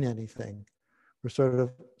fighting anything. We're sort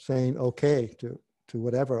of saying okay to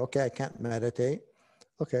whatever. Okay, I can't meditate.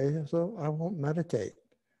 Okay, so I won't meditate.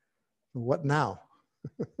 What now?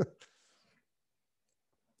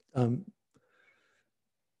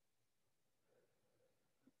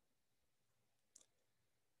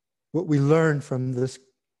 What we learn from this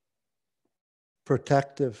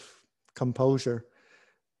protective composure,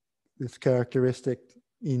 this characteristic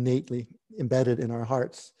innately embedded in our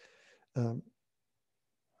hearts,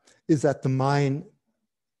 is that the mind,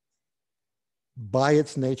 by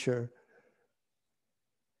its nature,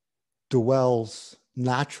 dwells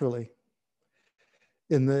naturally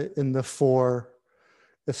in the four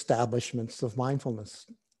establishments of mindfulness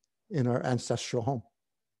in our ancestral home.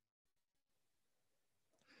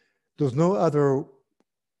 There's no other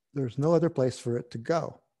place for it to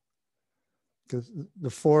go, because the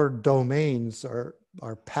four domains are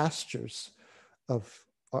pastures of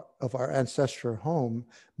our ancestral home,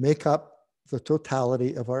 make up the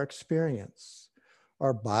totality of our experience,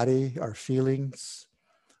 our body, our feelings,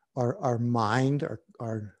 our mind,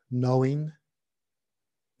 our knowing,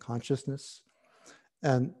 consciousness,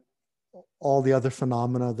 and all the other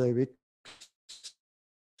phenomena that we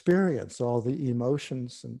experience, all the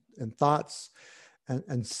emotions and thoughts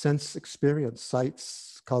and sense experience,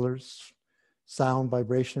 sights, colors, sound,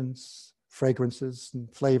 vibrations, fragrances,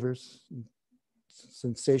 and flavors, and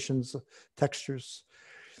sensations, textures,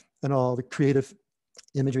 and all the creative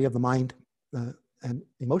imagery of the mind and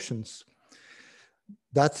emotions.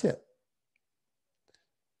 That's it.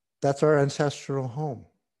 That's our ancestral home.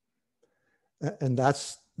 And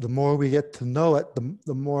that's, the more we get to know it,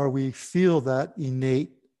 the more we feel that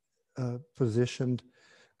innate positioned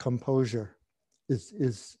composure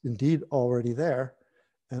is indeed already there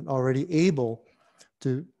and already able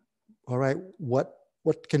to, all right, what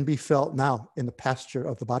can be felt now in the pasture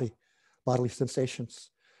of the body, bodily sensations,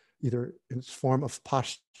 either in its form of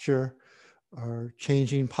posture or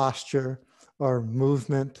changing posture or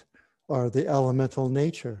movement or the elemental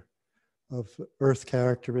nature of earth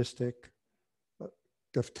characteristic,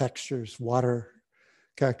 of textures, water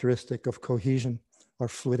characteristic of cohesion or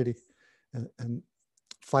fluidity, and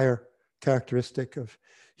fire characteristic of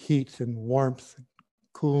heat and warmth,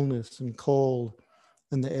 coolness and cold,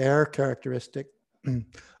 and the air characteristic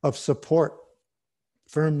of support,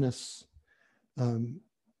 firmness,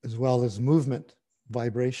 as well as movement,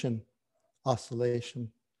 vibration,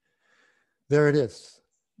 oscillation. There it is.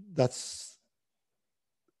 That's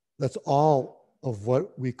all of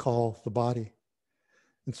what we call the body.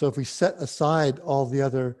 And so if we set aside all the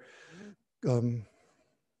other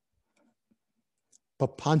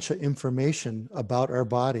papancha information about our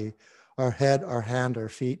body, our head, our hand, our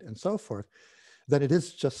feet, and so forth, then it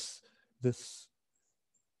is just this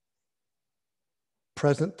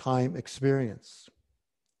present time experience.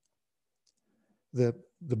 The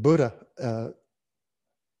Buddha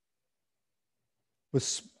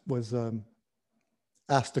was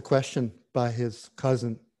asked a question by his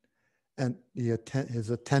cousin and his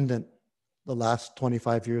attendant the last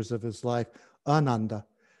 25 years of his life, Ananda.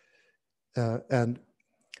 And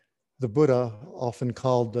the Buddha, often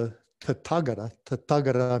called the Tathagata.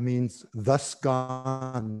 Tathagata means thus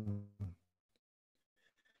gone,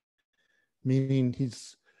 meaning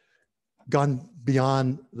he's gone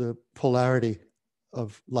beyond the polarity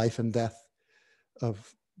of life and death,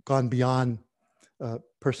 gone beyond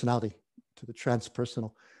personality to the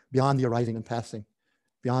transpersonal, beyond the arising and passing,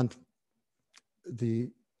 beyond the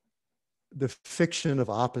fiction of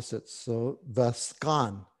opposites. So thus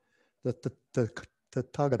gone, the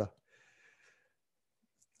Tathagata.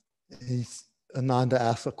 Ananda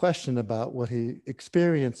asked a question about what he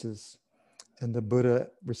experiences, and the Buddha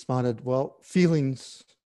responded, well, feelings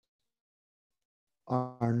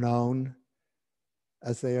are known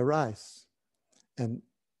as they arise, and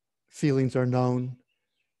feelings are known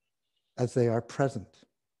as they are present,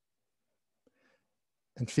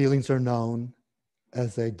 and feelings are known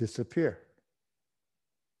as they disappear.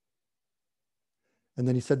 And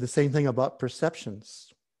then he said the same thing about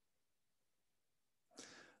perceptions.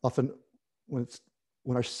 Often when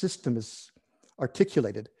our system is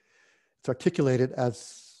articulated, it's articulated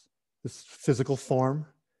as this physical form,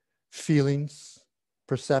 feelings,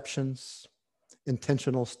 perceptions,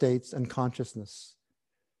 intentional states, and consciousness.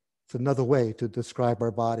 It's another way to describe our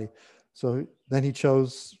body. So then he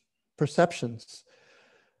chose perceptions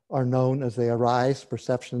are known as they arise.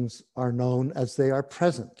 Perceptions are known as they are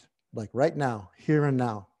present, like right now, here and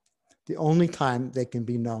now. The only time they can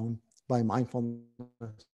be known by mindfulness.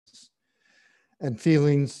 And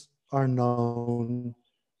feelings are known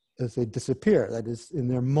as they disappear, that is, in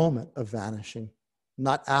their moment of vanishing,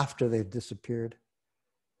 not after they've disappeared.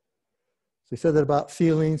 So he said that about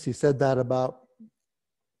feelings, he said that about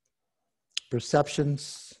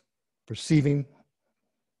perceptions, perceiving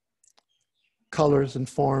colors and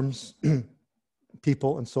forms,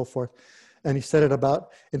 people and so forth. And he said it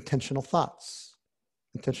about intentional thoughts.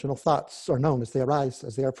 Intentional thoughts are known as they arise,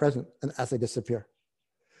 as they are present, and as they disappear.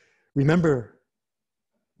 Remember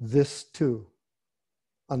this too,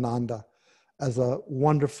 Ananda, as a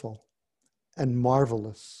wonderful and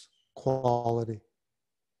marvelous quality.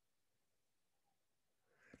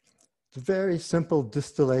 It's a very simple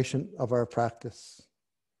distillation of our practice.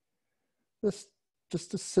 Just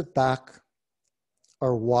to sit back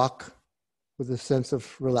or walk with a sense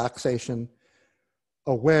of relaxation,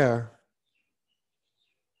 aware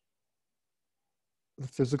of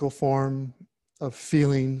the physical form, of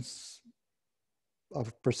feelings,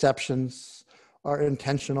 of perceptions, our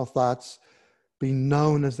intentional thoughts, being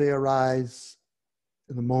known as they arise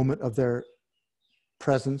in the moment of their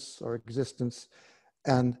presence or existence,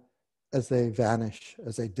 and as they vanish,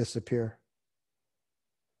 as they disappear.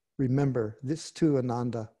 Remember this too,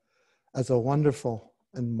 Ananda, as a wonderful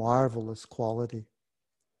and marvelous quality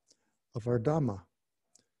of our Dhamma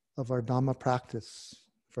practice,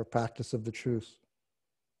 for practice of the truth.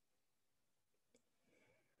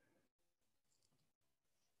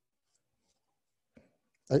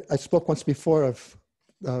 I spoke once before of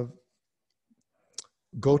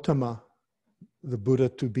Gautama, the Buddha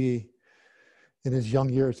to be in his young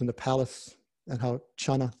years in the palace, and how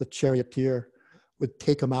Channa, the charioteer, would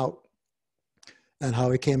take him out, and how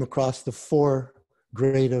he came across the four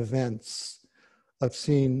great events of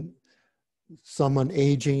seeing someone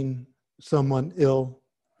aging, someone ill,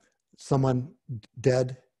 someone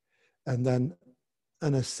dead, and then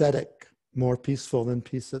an ascetic, more peaceful than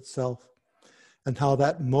peace itself, and how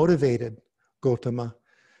that motivated Gautama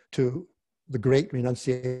to the great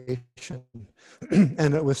renunciation.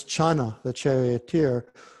 And it was Channa, the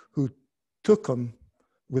charioteer, who took him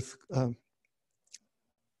with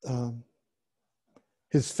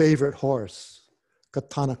his favorite horse,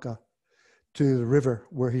 Katanaka, to the river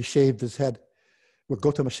where he shaved his head, where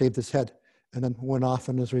Gautama shaved his head, and then went off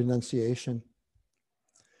on his renunciation.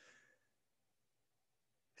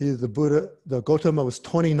 The Gautama was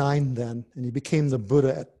 29 then, and he became the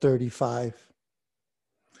Buddha at 35.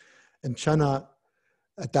 And Channa,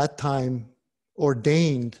 at that time,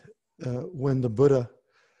 ordained when the Buddha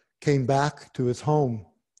came back to his home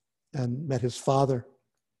and met his father,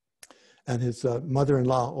 and his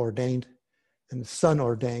mother-in-law ordained, and his son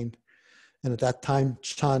ordained. And at that time,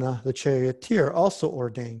 Channa, the charioteer, also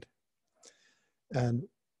ordained, and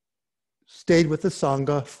stayed with the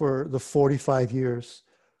Sangha for the 45 years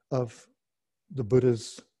of the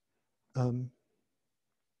Buddha's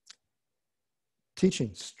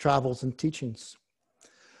teachings, travels and teachings.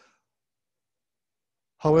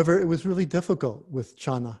 However, it was really difficult with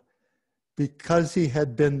Channa because he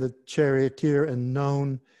had been the charioteer and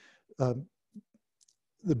known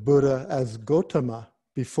the Buddha as Gautama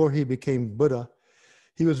before he became Buddha.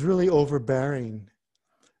 He was really overbearing,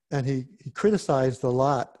 and he criticized a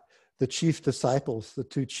lot the chief disciples, the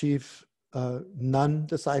two chief nun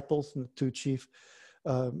disciples and the two chief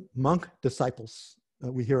monk disciples.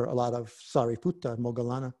 We hear a lot of Sariputta and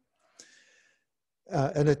Moggallana.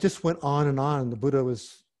 And it just went on and on. The Buddha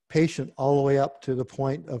was patient all the way up to the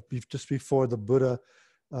point of just before the Buddha's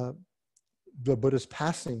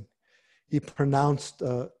passing. He pronounced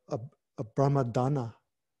a Brahmadana,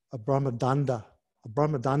 a Brahmadanda. A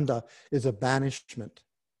Brahmadanda is a banishment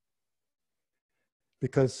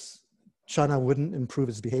because Channa wouldn't improve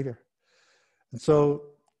his behavior. And so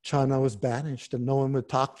Channa was banished and no one would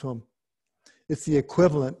talk to him. It's the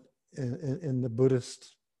equivalent in the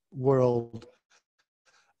Buddhist world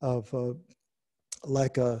of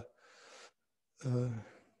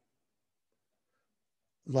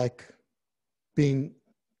like being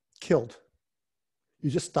killed. You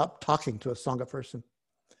just stop talking to a Sangha person.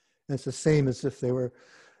 And it's the same as if they were,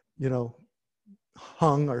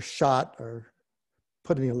 hung or shot or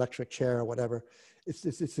put in the electric chair or whatever.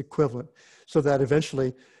 It's equivalent. So that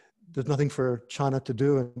eventually there's nothing for Channa to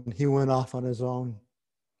do, and he went off on his own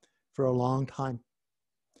for a long time.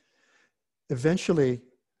 Eventually,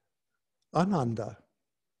 Ananda,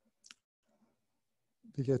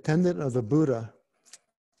 the attendant of the Buddha,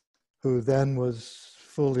 who then was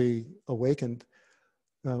fully awakened,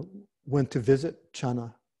 went to visit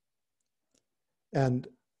Channa and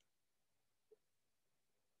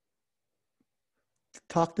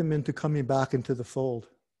talked him into coming back into the fold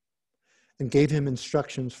and gave him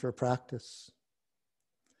instructions for practice.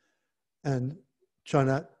 And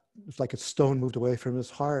Channa, it was like a stone moved away from his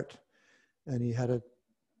heart, and he had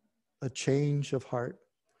a change of heart,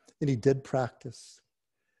 and he did practice,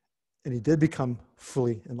 and he did become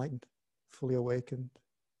fully enlightened, fully awakened.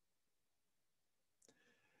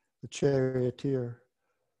 The charioteer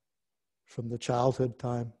from the childhood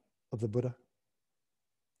time of the Buddha.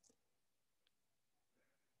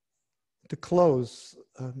 To close,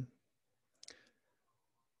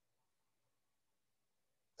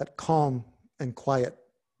 that calm and quiet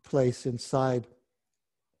place inside.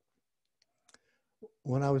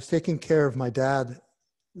 When I was taking care of my dad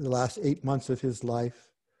the last 8 months of his life,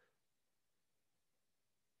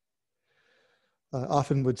 I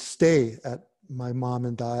often would stay at my mom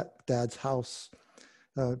and dad's house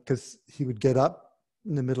because he would get up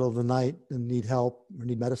in the middle of the night and need help or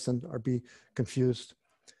need medicine or be confused.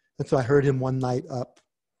 And so I heard him one night up,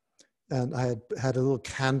 and I had a little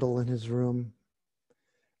candle in his room,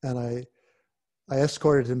 and I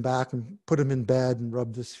escorted him back and put him in bed and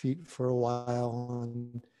rubbed his feet for a while.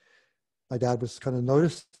 And my dad was kind of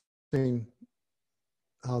noticing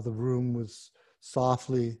how the room was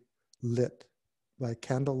softly lit by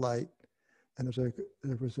candlelight, and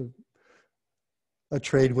there was a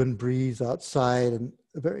trade wind breeze outside and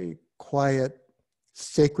a very quiet,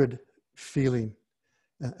 sacred feeling.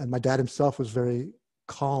 And my dad himself was very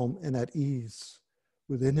calm and at ease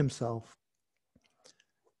within himself.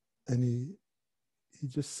 And he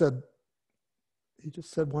just said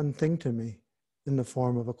one thing to me in the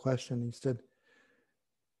form of a question. He said,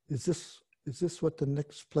 is this what the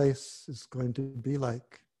next place is going to be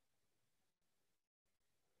like?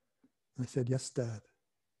 I said, yes, Dad.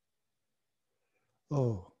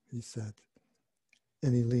 Oh, he said,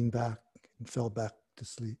 and he leaned back and fell back to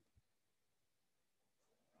sleep.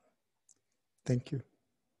 Thank you.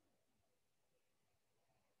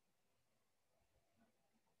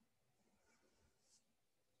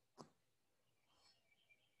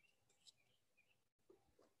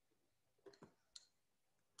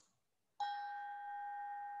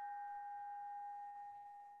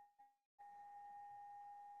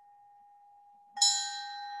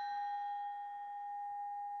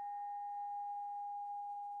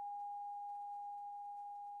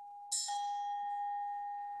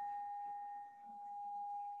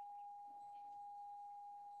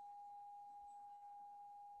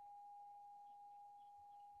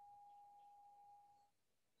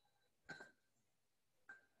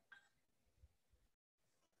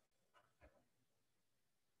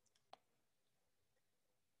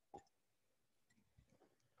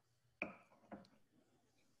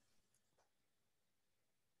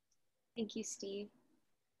 Thank you, Steve.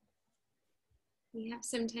 We have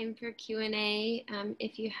some time for Q&A.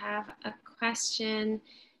 If you have a question,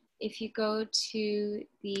 if you go to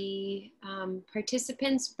the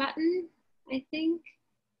participants button, I think,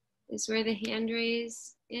 is where the hand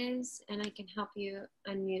raise is, and I can help you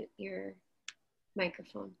unmute your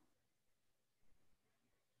microphone.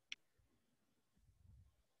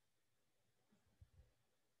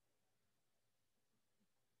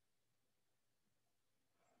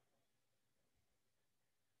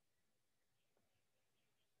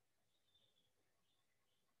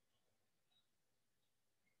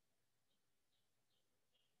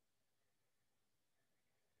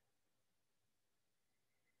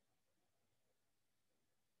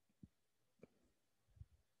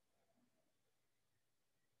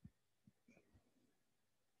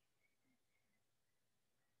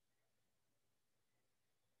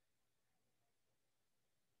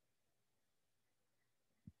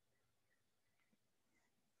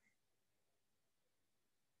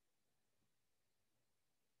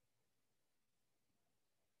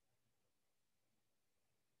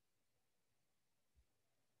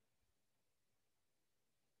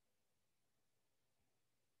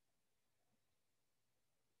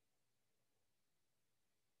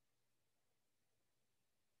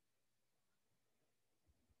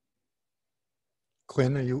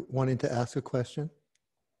 Quinn, are you wanting to ask a question?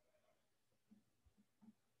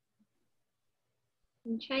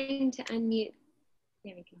 I'm trying to unmute.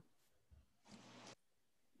 There we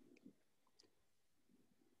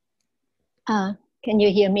go. Can you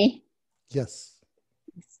hear me? Yes.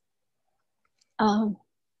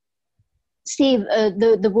 Steve,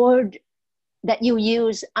 the word that you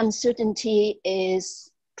use, uncertainty, is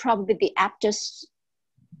probably the aptest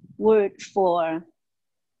word for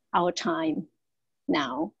our time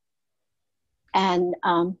now. And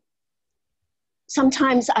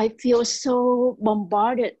sometimes I feel so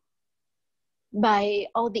bombarded by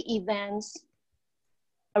all the events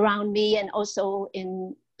around me and also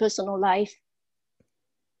in personal life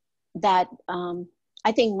that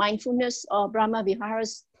I think mindfulness or Brahma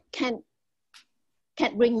Viharas can't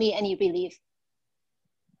bring me any relief.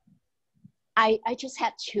 I just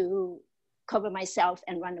had to cover myself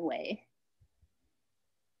and run away.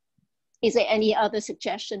 Is there any other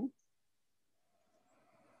suggestion?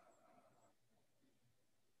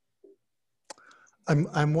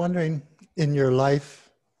 I'm wondering, in your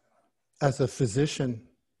life as a physician,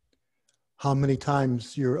 how many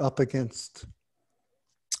times you're up against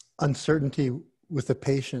uncertainty with a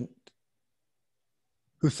patient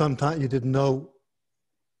who sometimes you didn't know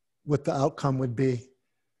what the outcome would be.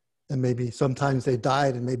 And maybe sometimes they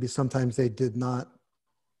died and maybe sometimes they did not.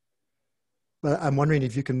 But I'm wondering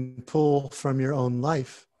if you can pull from your own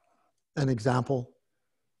life an example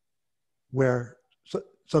where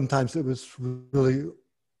sometimes it was really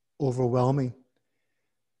overwhelming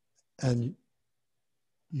and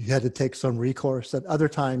you had to take some recourse. At other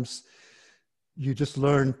times, you just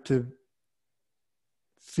learned to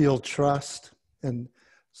feel trust and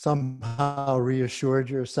somehow reassured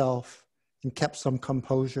yourself and kept some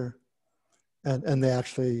composure. And they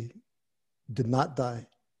actually did not die,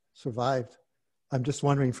 survived. I'm just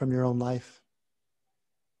wondering from your own life.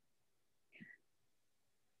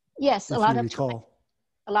 Yes, a lot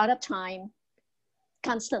of time,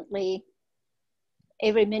 constantly,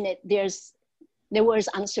 every minute there was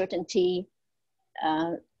uncertainty,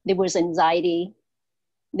 there was anxiety,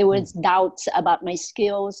 there was doubts about my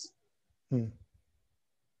skills.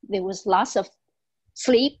 there was lots of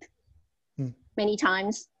sleep many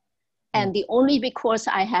times. And the only recourse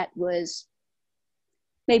I had was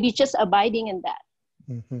maybe just abiding in that.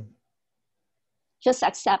 Just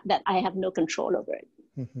accept that I have no control over it.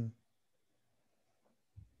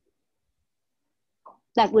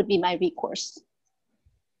 That would be my recourse.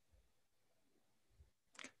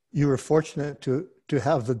 You were fortunate to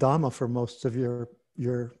have the Dhamma for most of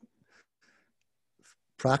your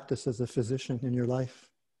practice as a physician in your life,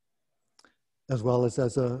 as well as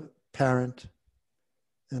a parent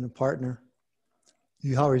and a partner.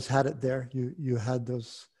 You always had it there. You had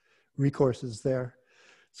those recourses there.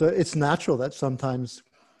 So it's natural that sometimes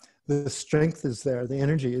the strength is there, the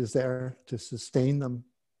energy is there to sustain them.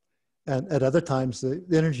 And at other times, the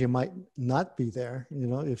energy might not be there. You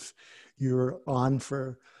know, if you're on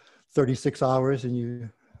for 36 hours and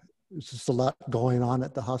there's just a lot going on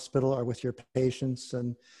at the hospital or with your patients,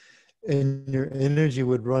 and your energy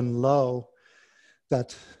would run low,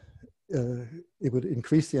 that it would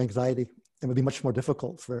increase the anxiety. It would be much more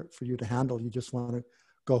difficult for you to handle. You just want to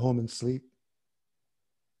go home and sleep.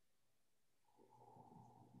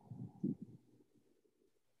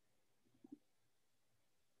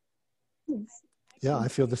 Yeah, I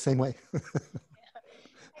feel the same way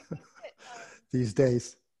these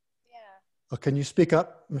days. Yeah. Oh, can you speak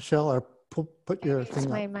up, Michele, or put your thing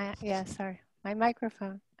up? Yeah, sorry. My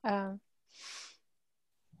microphone. I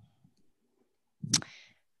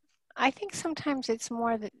think sometimes it's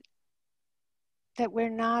more that we're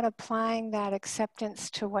not applying that acceptance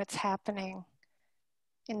to what's happening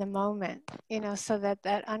in the moment, you know, so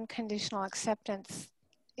that unconditional acceptance,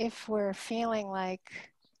 if we're feeling like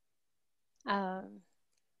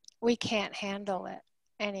we can't handle it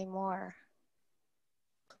anymore,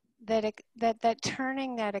 that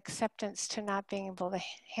turning that acceptance to not being able to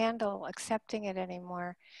handle accepting it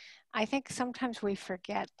anymore, I think sometimes we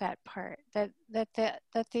forget that part, that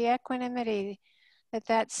the equanimity,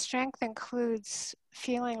 that strength includes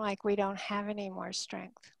feeling like we don't have any more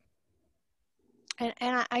strength.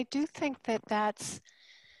 And I do think that that's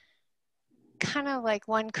kind of like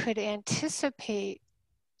one could anticipate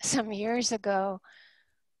some years ago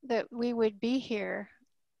that we would be here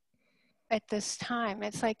at this time.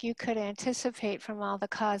 It's like you could anticipate from all the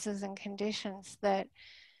causes and conditions that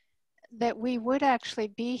we would actually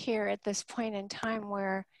be here at this point in time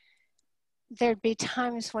where there'd be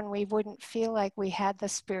times when we wouldn't feel like we had the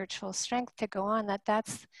spiritual strength to go on.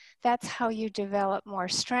 That's how you develop more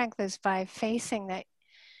strength, is by facing that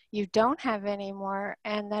you don't have any more,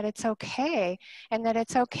 and that it's okay, and that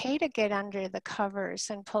it's okay to get under the covers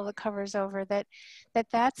and pull the covers over.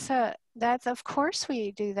 That's of course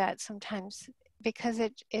we do that sometimes, because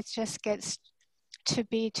it just gets to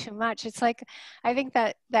be too much. It's like, I think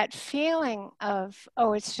that feeling of,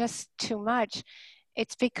 oh, it's just too much,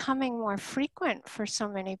 it's becoming more frequent for so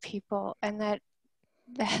many people, and that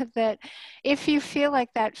if you feel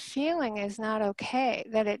like that feeling is not okay,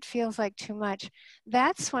 that it feels like too much,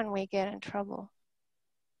 that's when we get in trouble.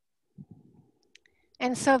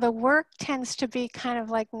 And so the work tends to be kind of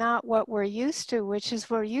like not what we're used to, which is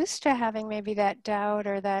we're used to having maybe that doubt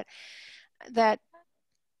or that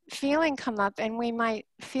feeling come up, and we might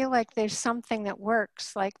feel like there's something that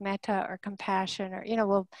works, like metta or compassion, or, you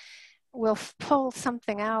know, we'll pull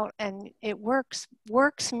something out and it works,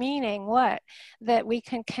 meaning what? That we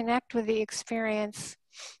can connect with the experience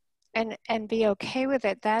and be okay with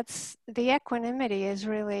it. That's the equanimity, is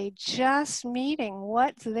really just meeting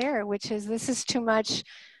what's there, which is, this is too much,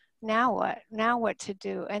 now what? Now what to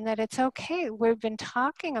do? And that it's okay. We've been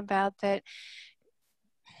talking about that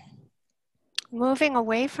moving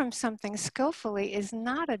away from something skillfully is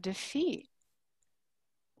not a defeat.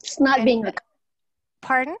 It's not being a...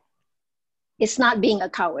 Pardon? It's not being a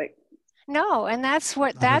coward. No, and that's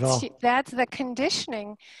the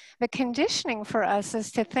conditioning. The conditioning for us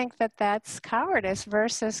is to think that that's cowardice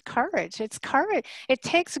versus courage. It's courage. It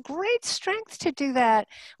takes great strength to do that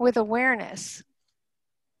with awareness.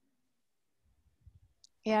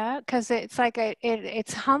 Yeah, because it's like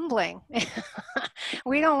it's humbling.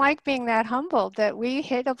 We don't like being that humbled, that we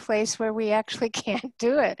hit a place where we actually can't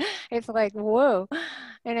do it. It's like, whoa.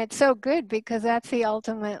 And it's so good, because that's the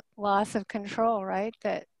ultimate loss of control, right?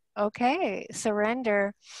 That, okay,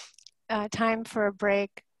 surrender, time for a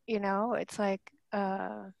break, you know, it's like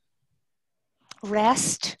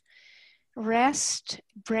rest. Rest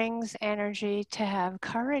brings energy to have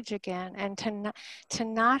courage again, and to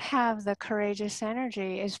not have the courageous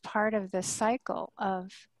energy is part of the cycle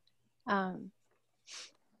of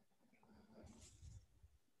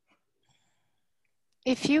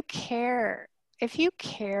if you care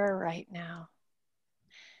right now,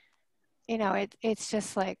 you know, it's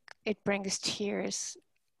just like, it brings tears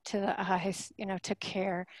to the eyes, you know, to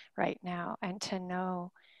care right now and to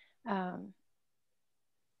know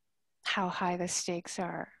how high the stakes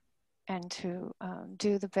are, and to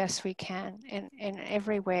do the best we can in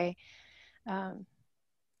every way.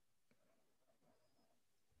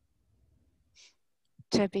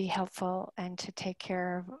 To be helpful and to take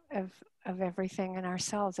care of everything in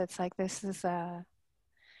ourselves. It's like, this is a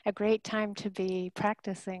great time to be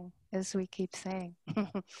practicing, as we keep saying.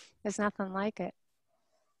 There's nothing like it.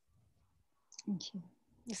 Thank you.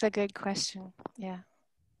 It's a good question. Yeah.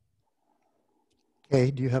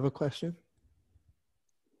 Kay, do you have a question?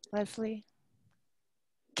 Leslie?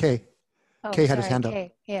 Kay. Oh, Kay had sorry, his hand up.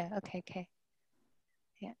 Kay. Yeah, okay, Kay.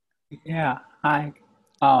 Yeah. Yeah, hi.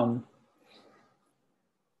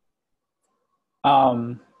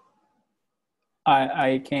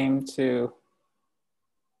 I came to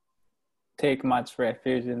take much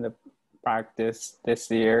refuge in the practice this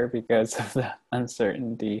year because of the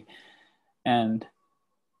uncertainty, and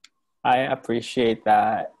I appreciate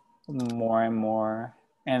that more and more,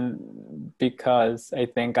 and because I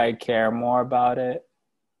think I care more about it,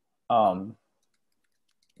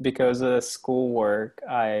 because of the schoolwork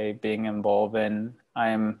I being involved in,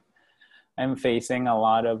 I'm facing a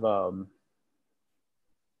lot of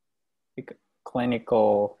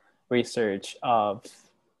clinical research of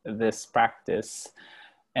this practice,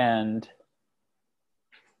 and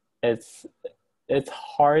it's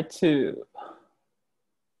hard to,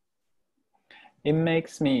 it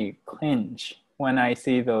makes me cringe when I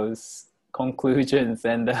see those conclusions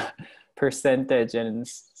and the percentage and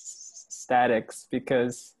statics,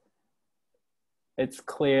 because it's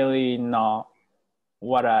clearly not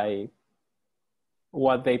what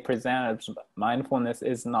they present as mindfulness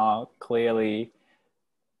is not clearly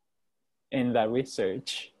in that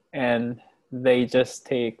research, and they just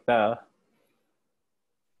take the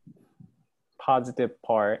positive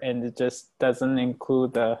part and it just doesn't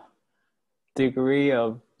include the degree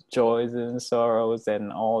of joys and sorrows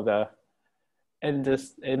and all the, and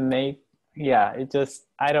just it just,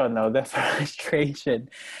 I don't know, the frustration.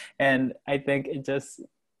 And I think it just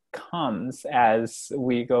comes as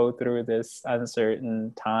we go through this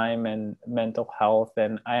uncertain time and mental health,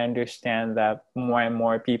 and I understand that more and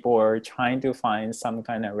more people are trying to find some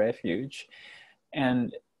kind of refuge,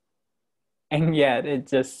 and yet it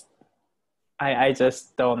just, I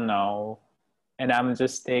just don't know, and I'm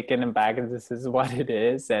just taken aback, and this is what it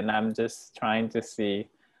is, and I'm just trying to see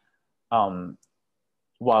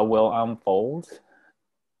what will unfold.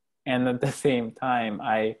 And at the same time,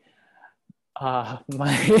 my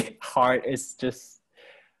heart is just,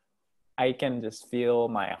 I can just feel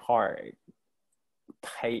my heart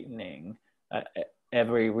tightening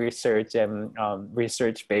every research and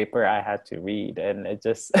research paper I had to read, and it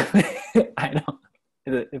just I don't,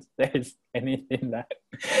 if there's anything that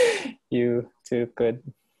you two could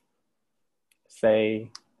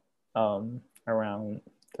say around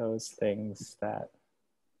those things, that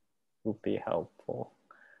would be helpful.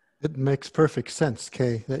 It makes perfect sense,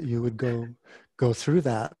 Kay, that you would go through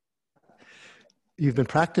that. You've been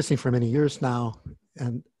practicing for many years now,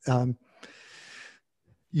 and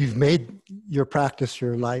you've made your practice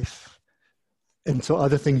your life. And so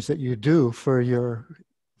other things that you do for your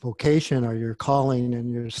vocation or your calling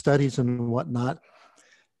and your studies and whatnot,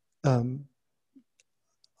 I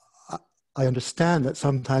understand that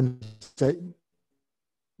sometimes that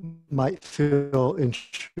might feel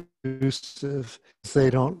intrusive. They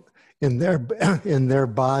don't, in their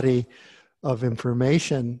body of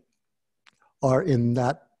information or in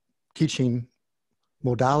that teaching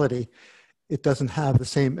modality, it doesn't have the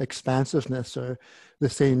same expansiveness or the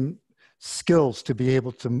same skills to be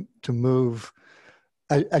able to move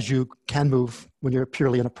as you can move when you're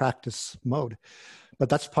purely in a practice mode. But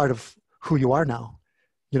that's part of who you are now.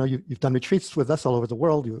 You know, you've done retreats with us all over the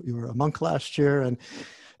world. You were a monk last year, and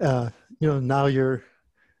you know, now you're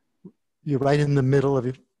right in the middle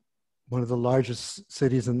of one of the largest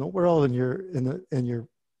cities in the world, and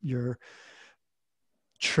you're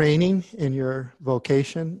training in your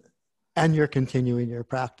vocation, and you're continuing your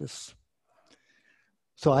practice.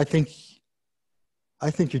 So I think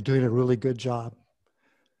you're doing a really good job.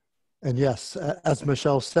 And yes, as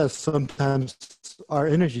Michele says, sometimes our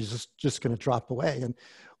energy is just going to drop away, and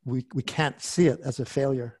we can't see it as a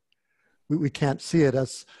failure. We can't see it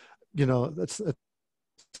as, you know, it's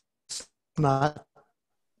not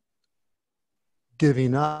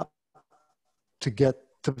giving up to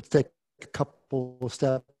take a couple of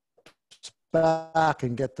steps back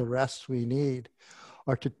and get the rest we need,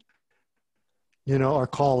 or to, you know, or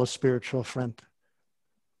call a spiritual friend,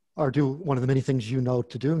 or do one of the many things you know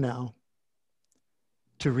to do now,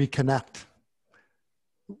 to reconnect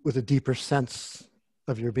with a deeper sense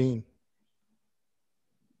of your being.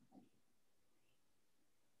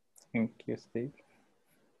 Thank you, Steve.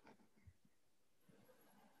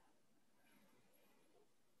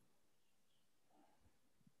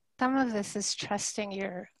 Some of this is trusting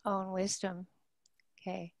your own wisdom,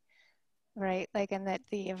 okay, right? Like, and that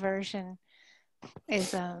the aversion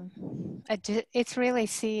is it's really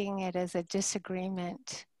seeing it as a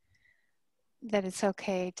disagreement, that it's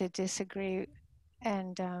okay to disagree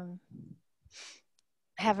and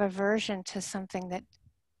have aversion to something that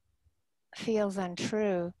feels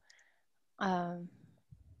untrue. A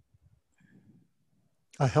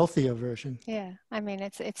healthy aversion. Yeah, I mean,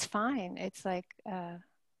 it's fine. It's like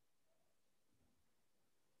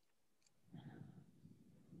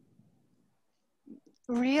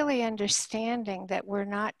really understanding that we're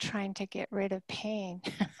not trying to get rid of pain.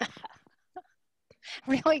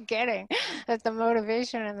 Really getting that the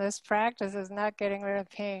motivation in this practice is not getting rid of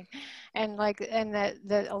pain, and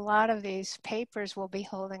that a lot of these papers will be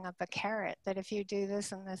holding up a carrot, that if you do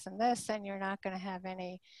this and this and this, then you're not going to have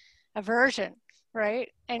any aversion, right?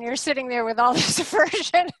 And you're sitting there with all this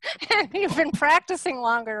aversion and you've been practicing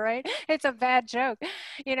longer, right? It's a bad joke,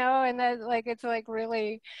 and that, like, it's like,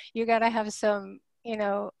 really, you got to have some,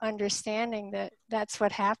 understanding that that's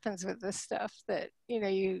what happens with this stuff, that,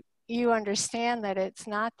 you understand that it's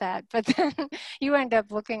not that, but then you end up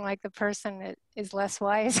looking like the person that is less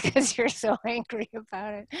wise because you're so angry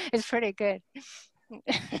about it. It's pretty good.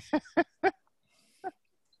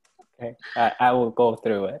 Okay, I will go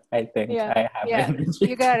through it. I think I have energy.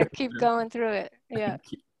 You got to keep going through it. Yeah.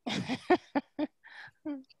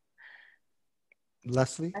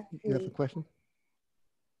 Leslie, you have a question?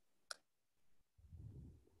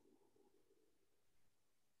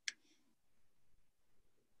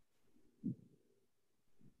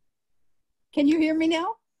 Can you hear me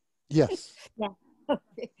now? Yes. Yeah.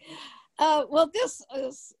 Okay. Well, this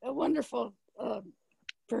is wonderful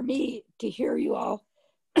for me to hear you all.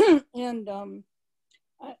 And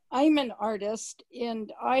I'm an artist,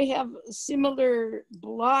 and I have similar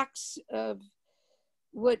blocks of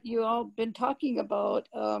what you all been talking about.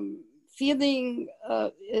 Feeling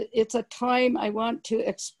it's a time I want to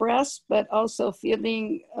express, but also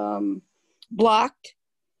feeling blocked.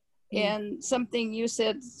 And something you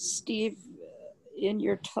said, Steve, in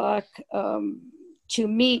your talk, to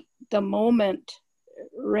meet the moment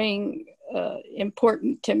rang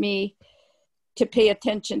important to me, to pay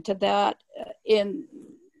attention to that. And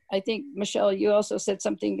I think, Michele, you also said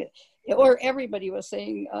something, or everybody was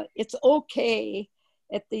saying, it's okay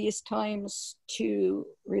at these times to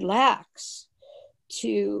relax,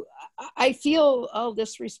 I feel all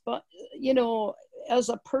this response, as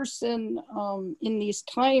a person in these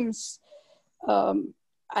times,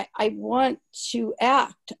 I want to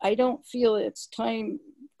act. I don't feel it's time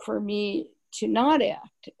for me to not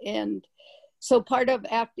act. And so part of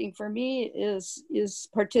acting for me is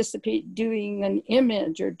doing an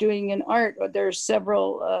image or doing an art. Or there's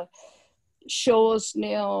several shows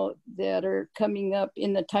now that are coming up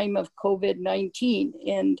in the time of COVID-19.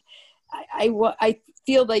 And I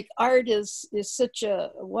feel like art is such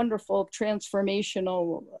a wonderful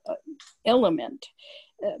transformational element.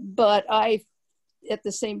 But at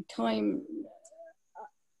the same time,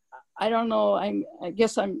 I don't know, I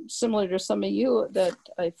guess I'm similar to some of you, that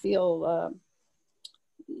I feel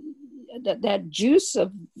that juice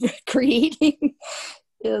of creating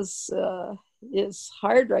is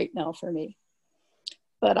hard right now for me.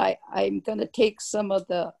 But I'm going to take some of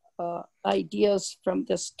the ideas from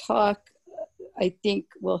this talk, I think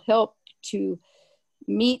will help to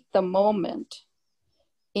meet the moment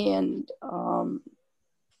and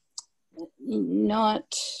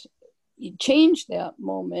not change that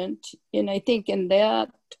moment. And I think in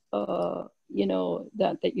that, that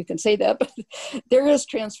you can say that, but there is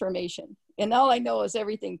transformation. And all I know is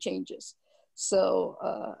everything changes. So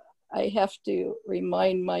I have to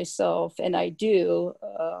remind myself, and I do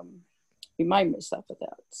remind myself of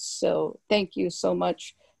that. So thank you so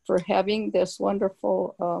much for having this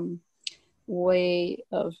wonderful way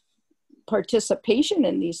of participation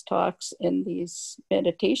in these talks and these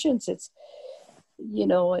meditations. It's,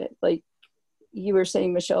 like you were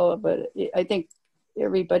saying, Michele, but I think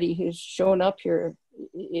everybody who's shown up here,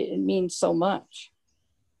 it means so much.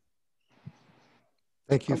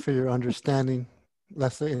 Thank you for your understanding,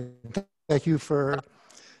 Leslie. And thank you for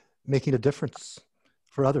making a difference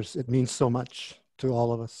for others. It means so much to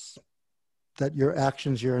all of us that your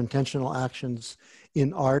actions, your intentional actions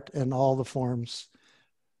in art and all the forms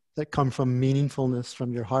that come from meaningfulness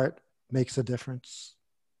from your heart makes a difference,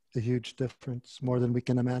 a huge difference, more than we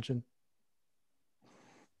can imagine.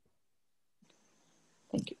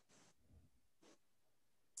 Thank you.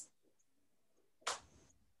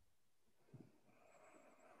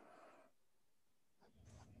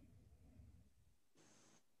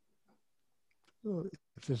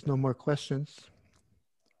 If there's no more questions,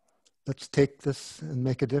 let's take this and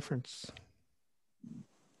make a difference.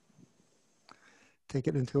 Take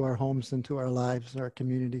it into our homes, into our lives, our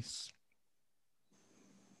communities.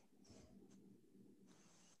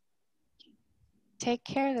 Take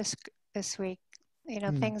care this week. You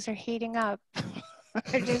know, things are heating up.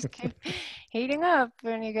 They just keep heating up,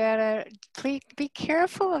 and you gotta be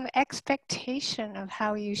careful of expectation of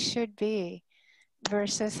how you should be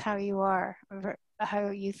versus how you are,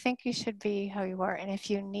 how you think you should be, how you are. And if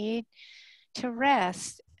you need to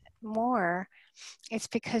rest more, it's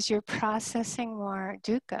because you're processing more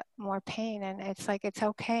dukkha, more pain, and it's like, it's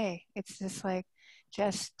okay. It's just like,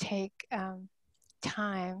 just take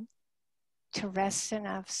time to rest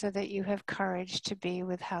enough so that you have courage to be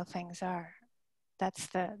with how things are. That's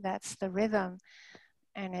the rhythm,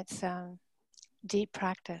 and it's deep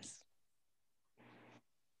practice.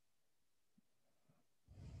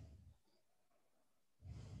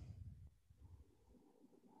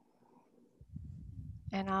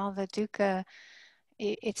 And all the dukkha,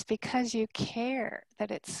 it's because you care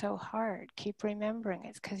that it's so hard. Keep remembering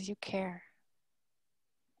it's because you care.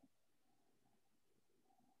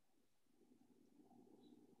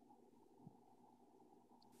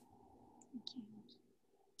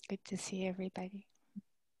 Good to see everybody.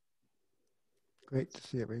 Great to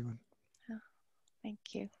see everyone. Oh, thank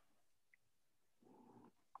you.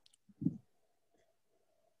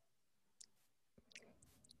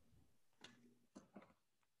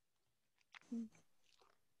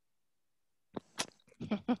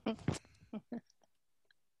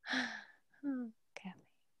 Kathy.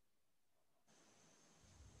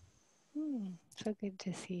 So good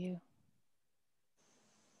to see you.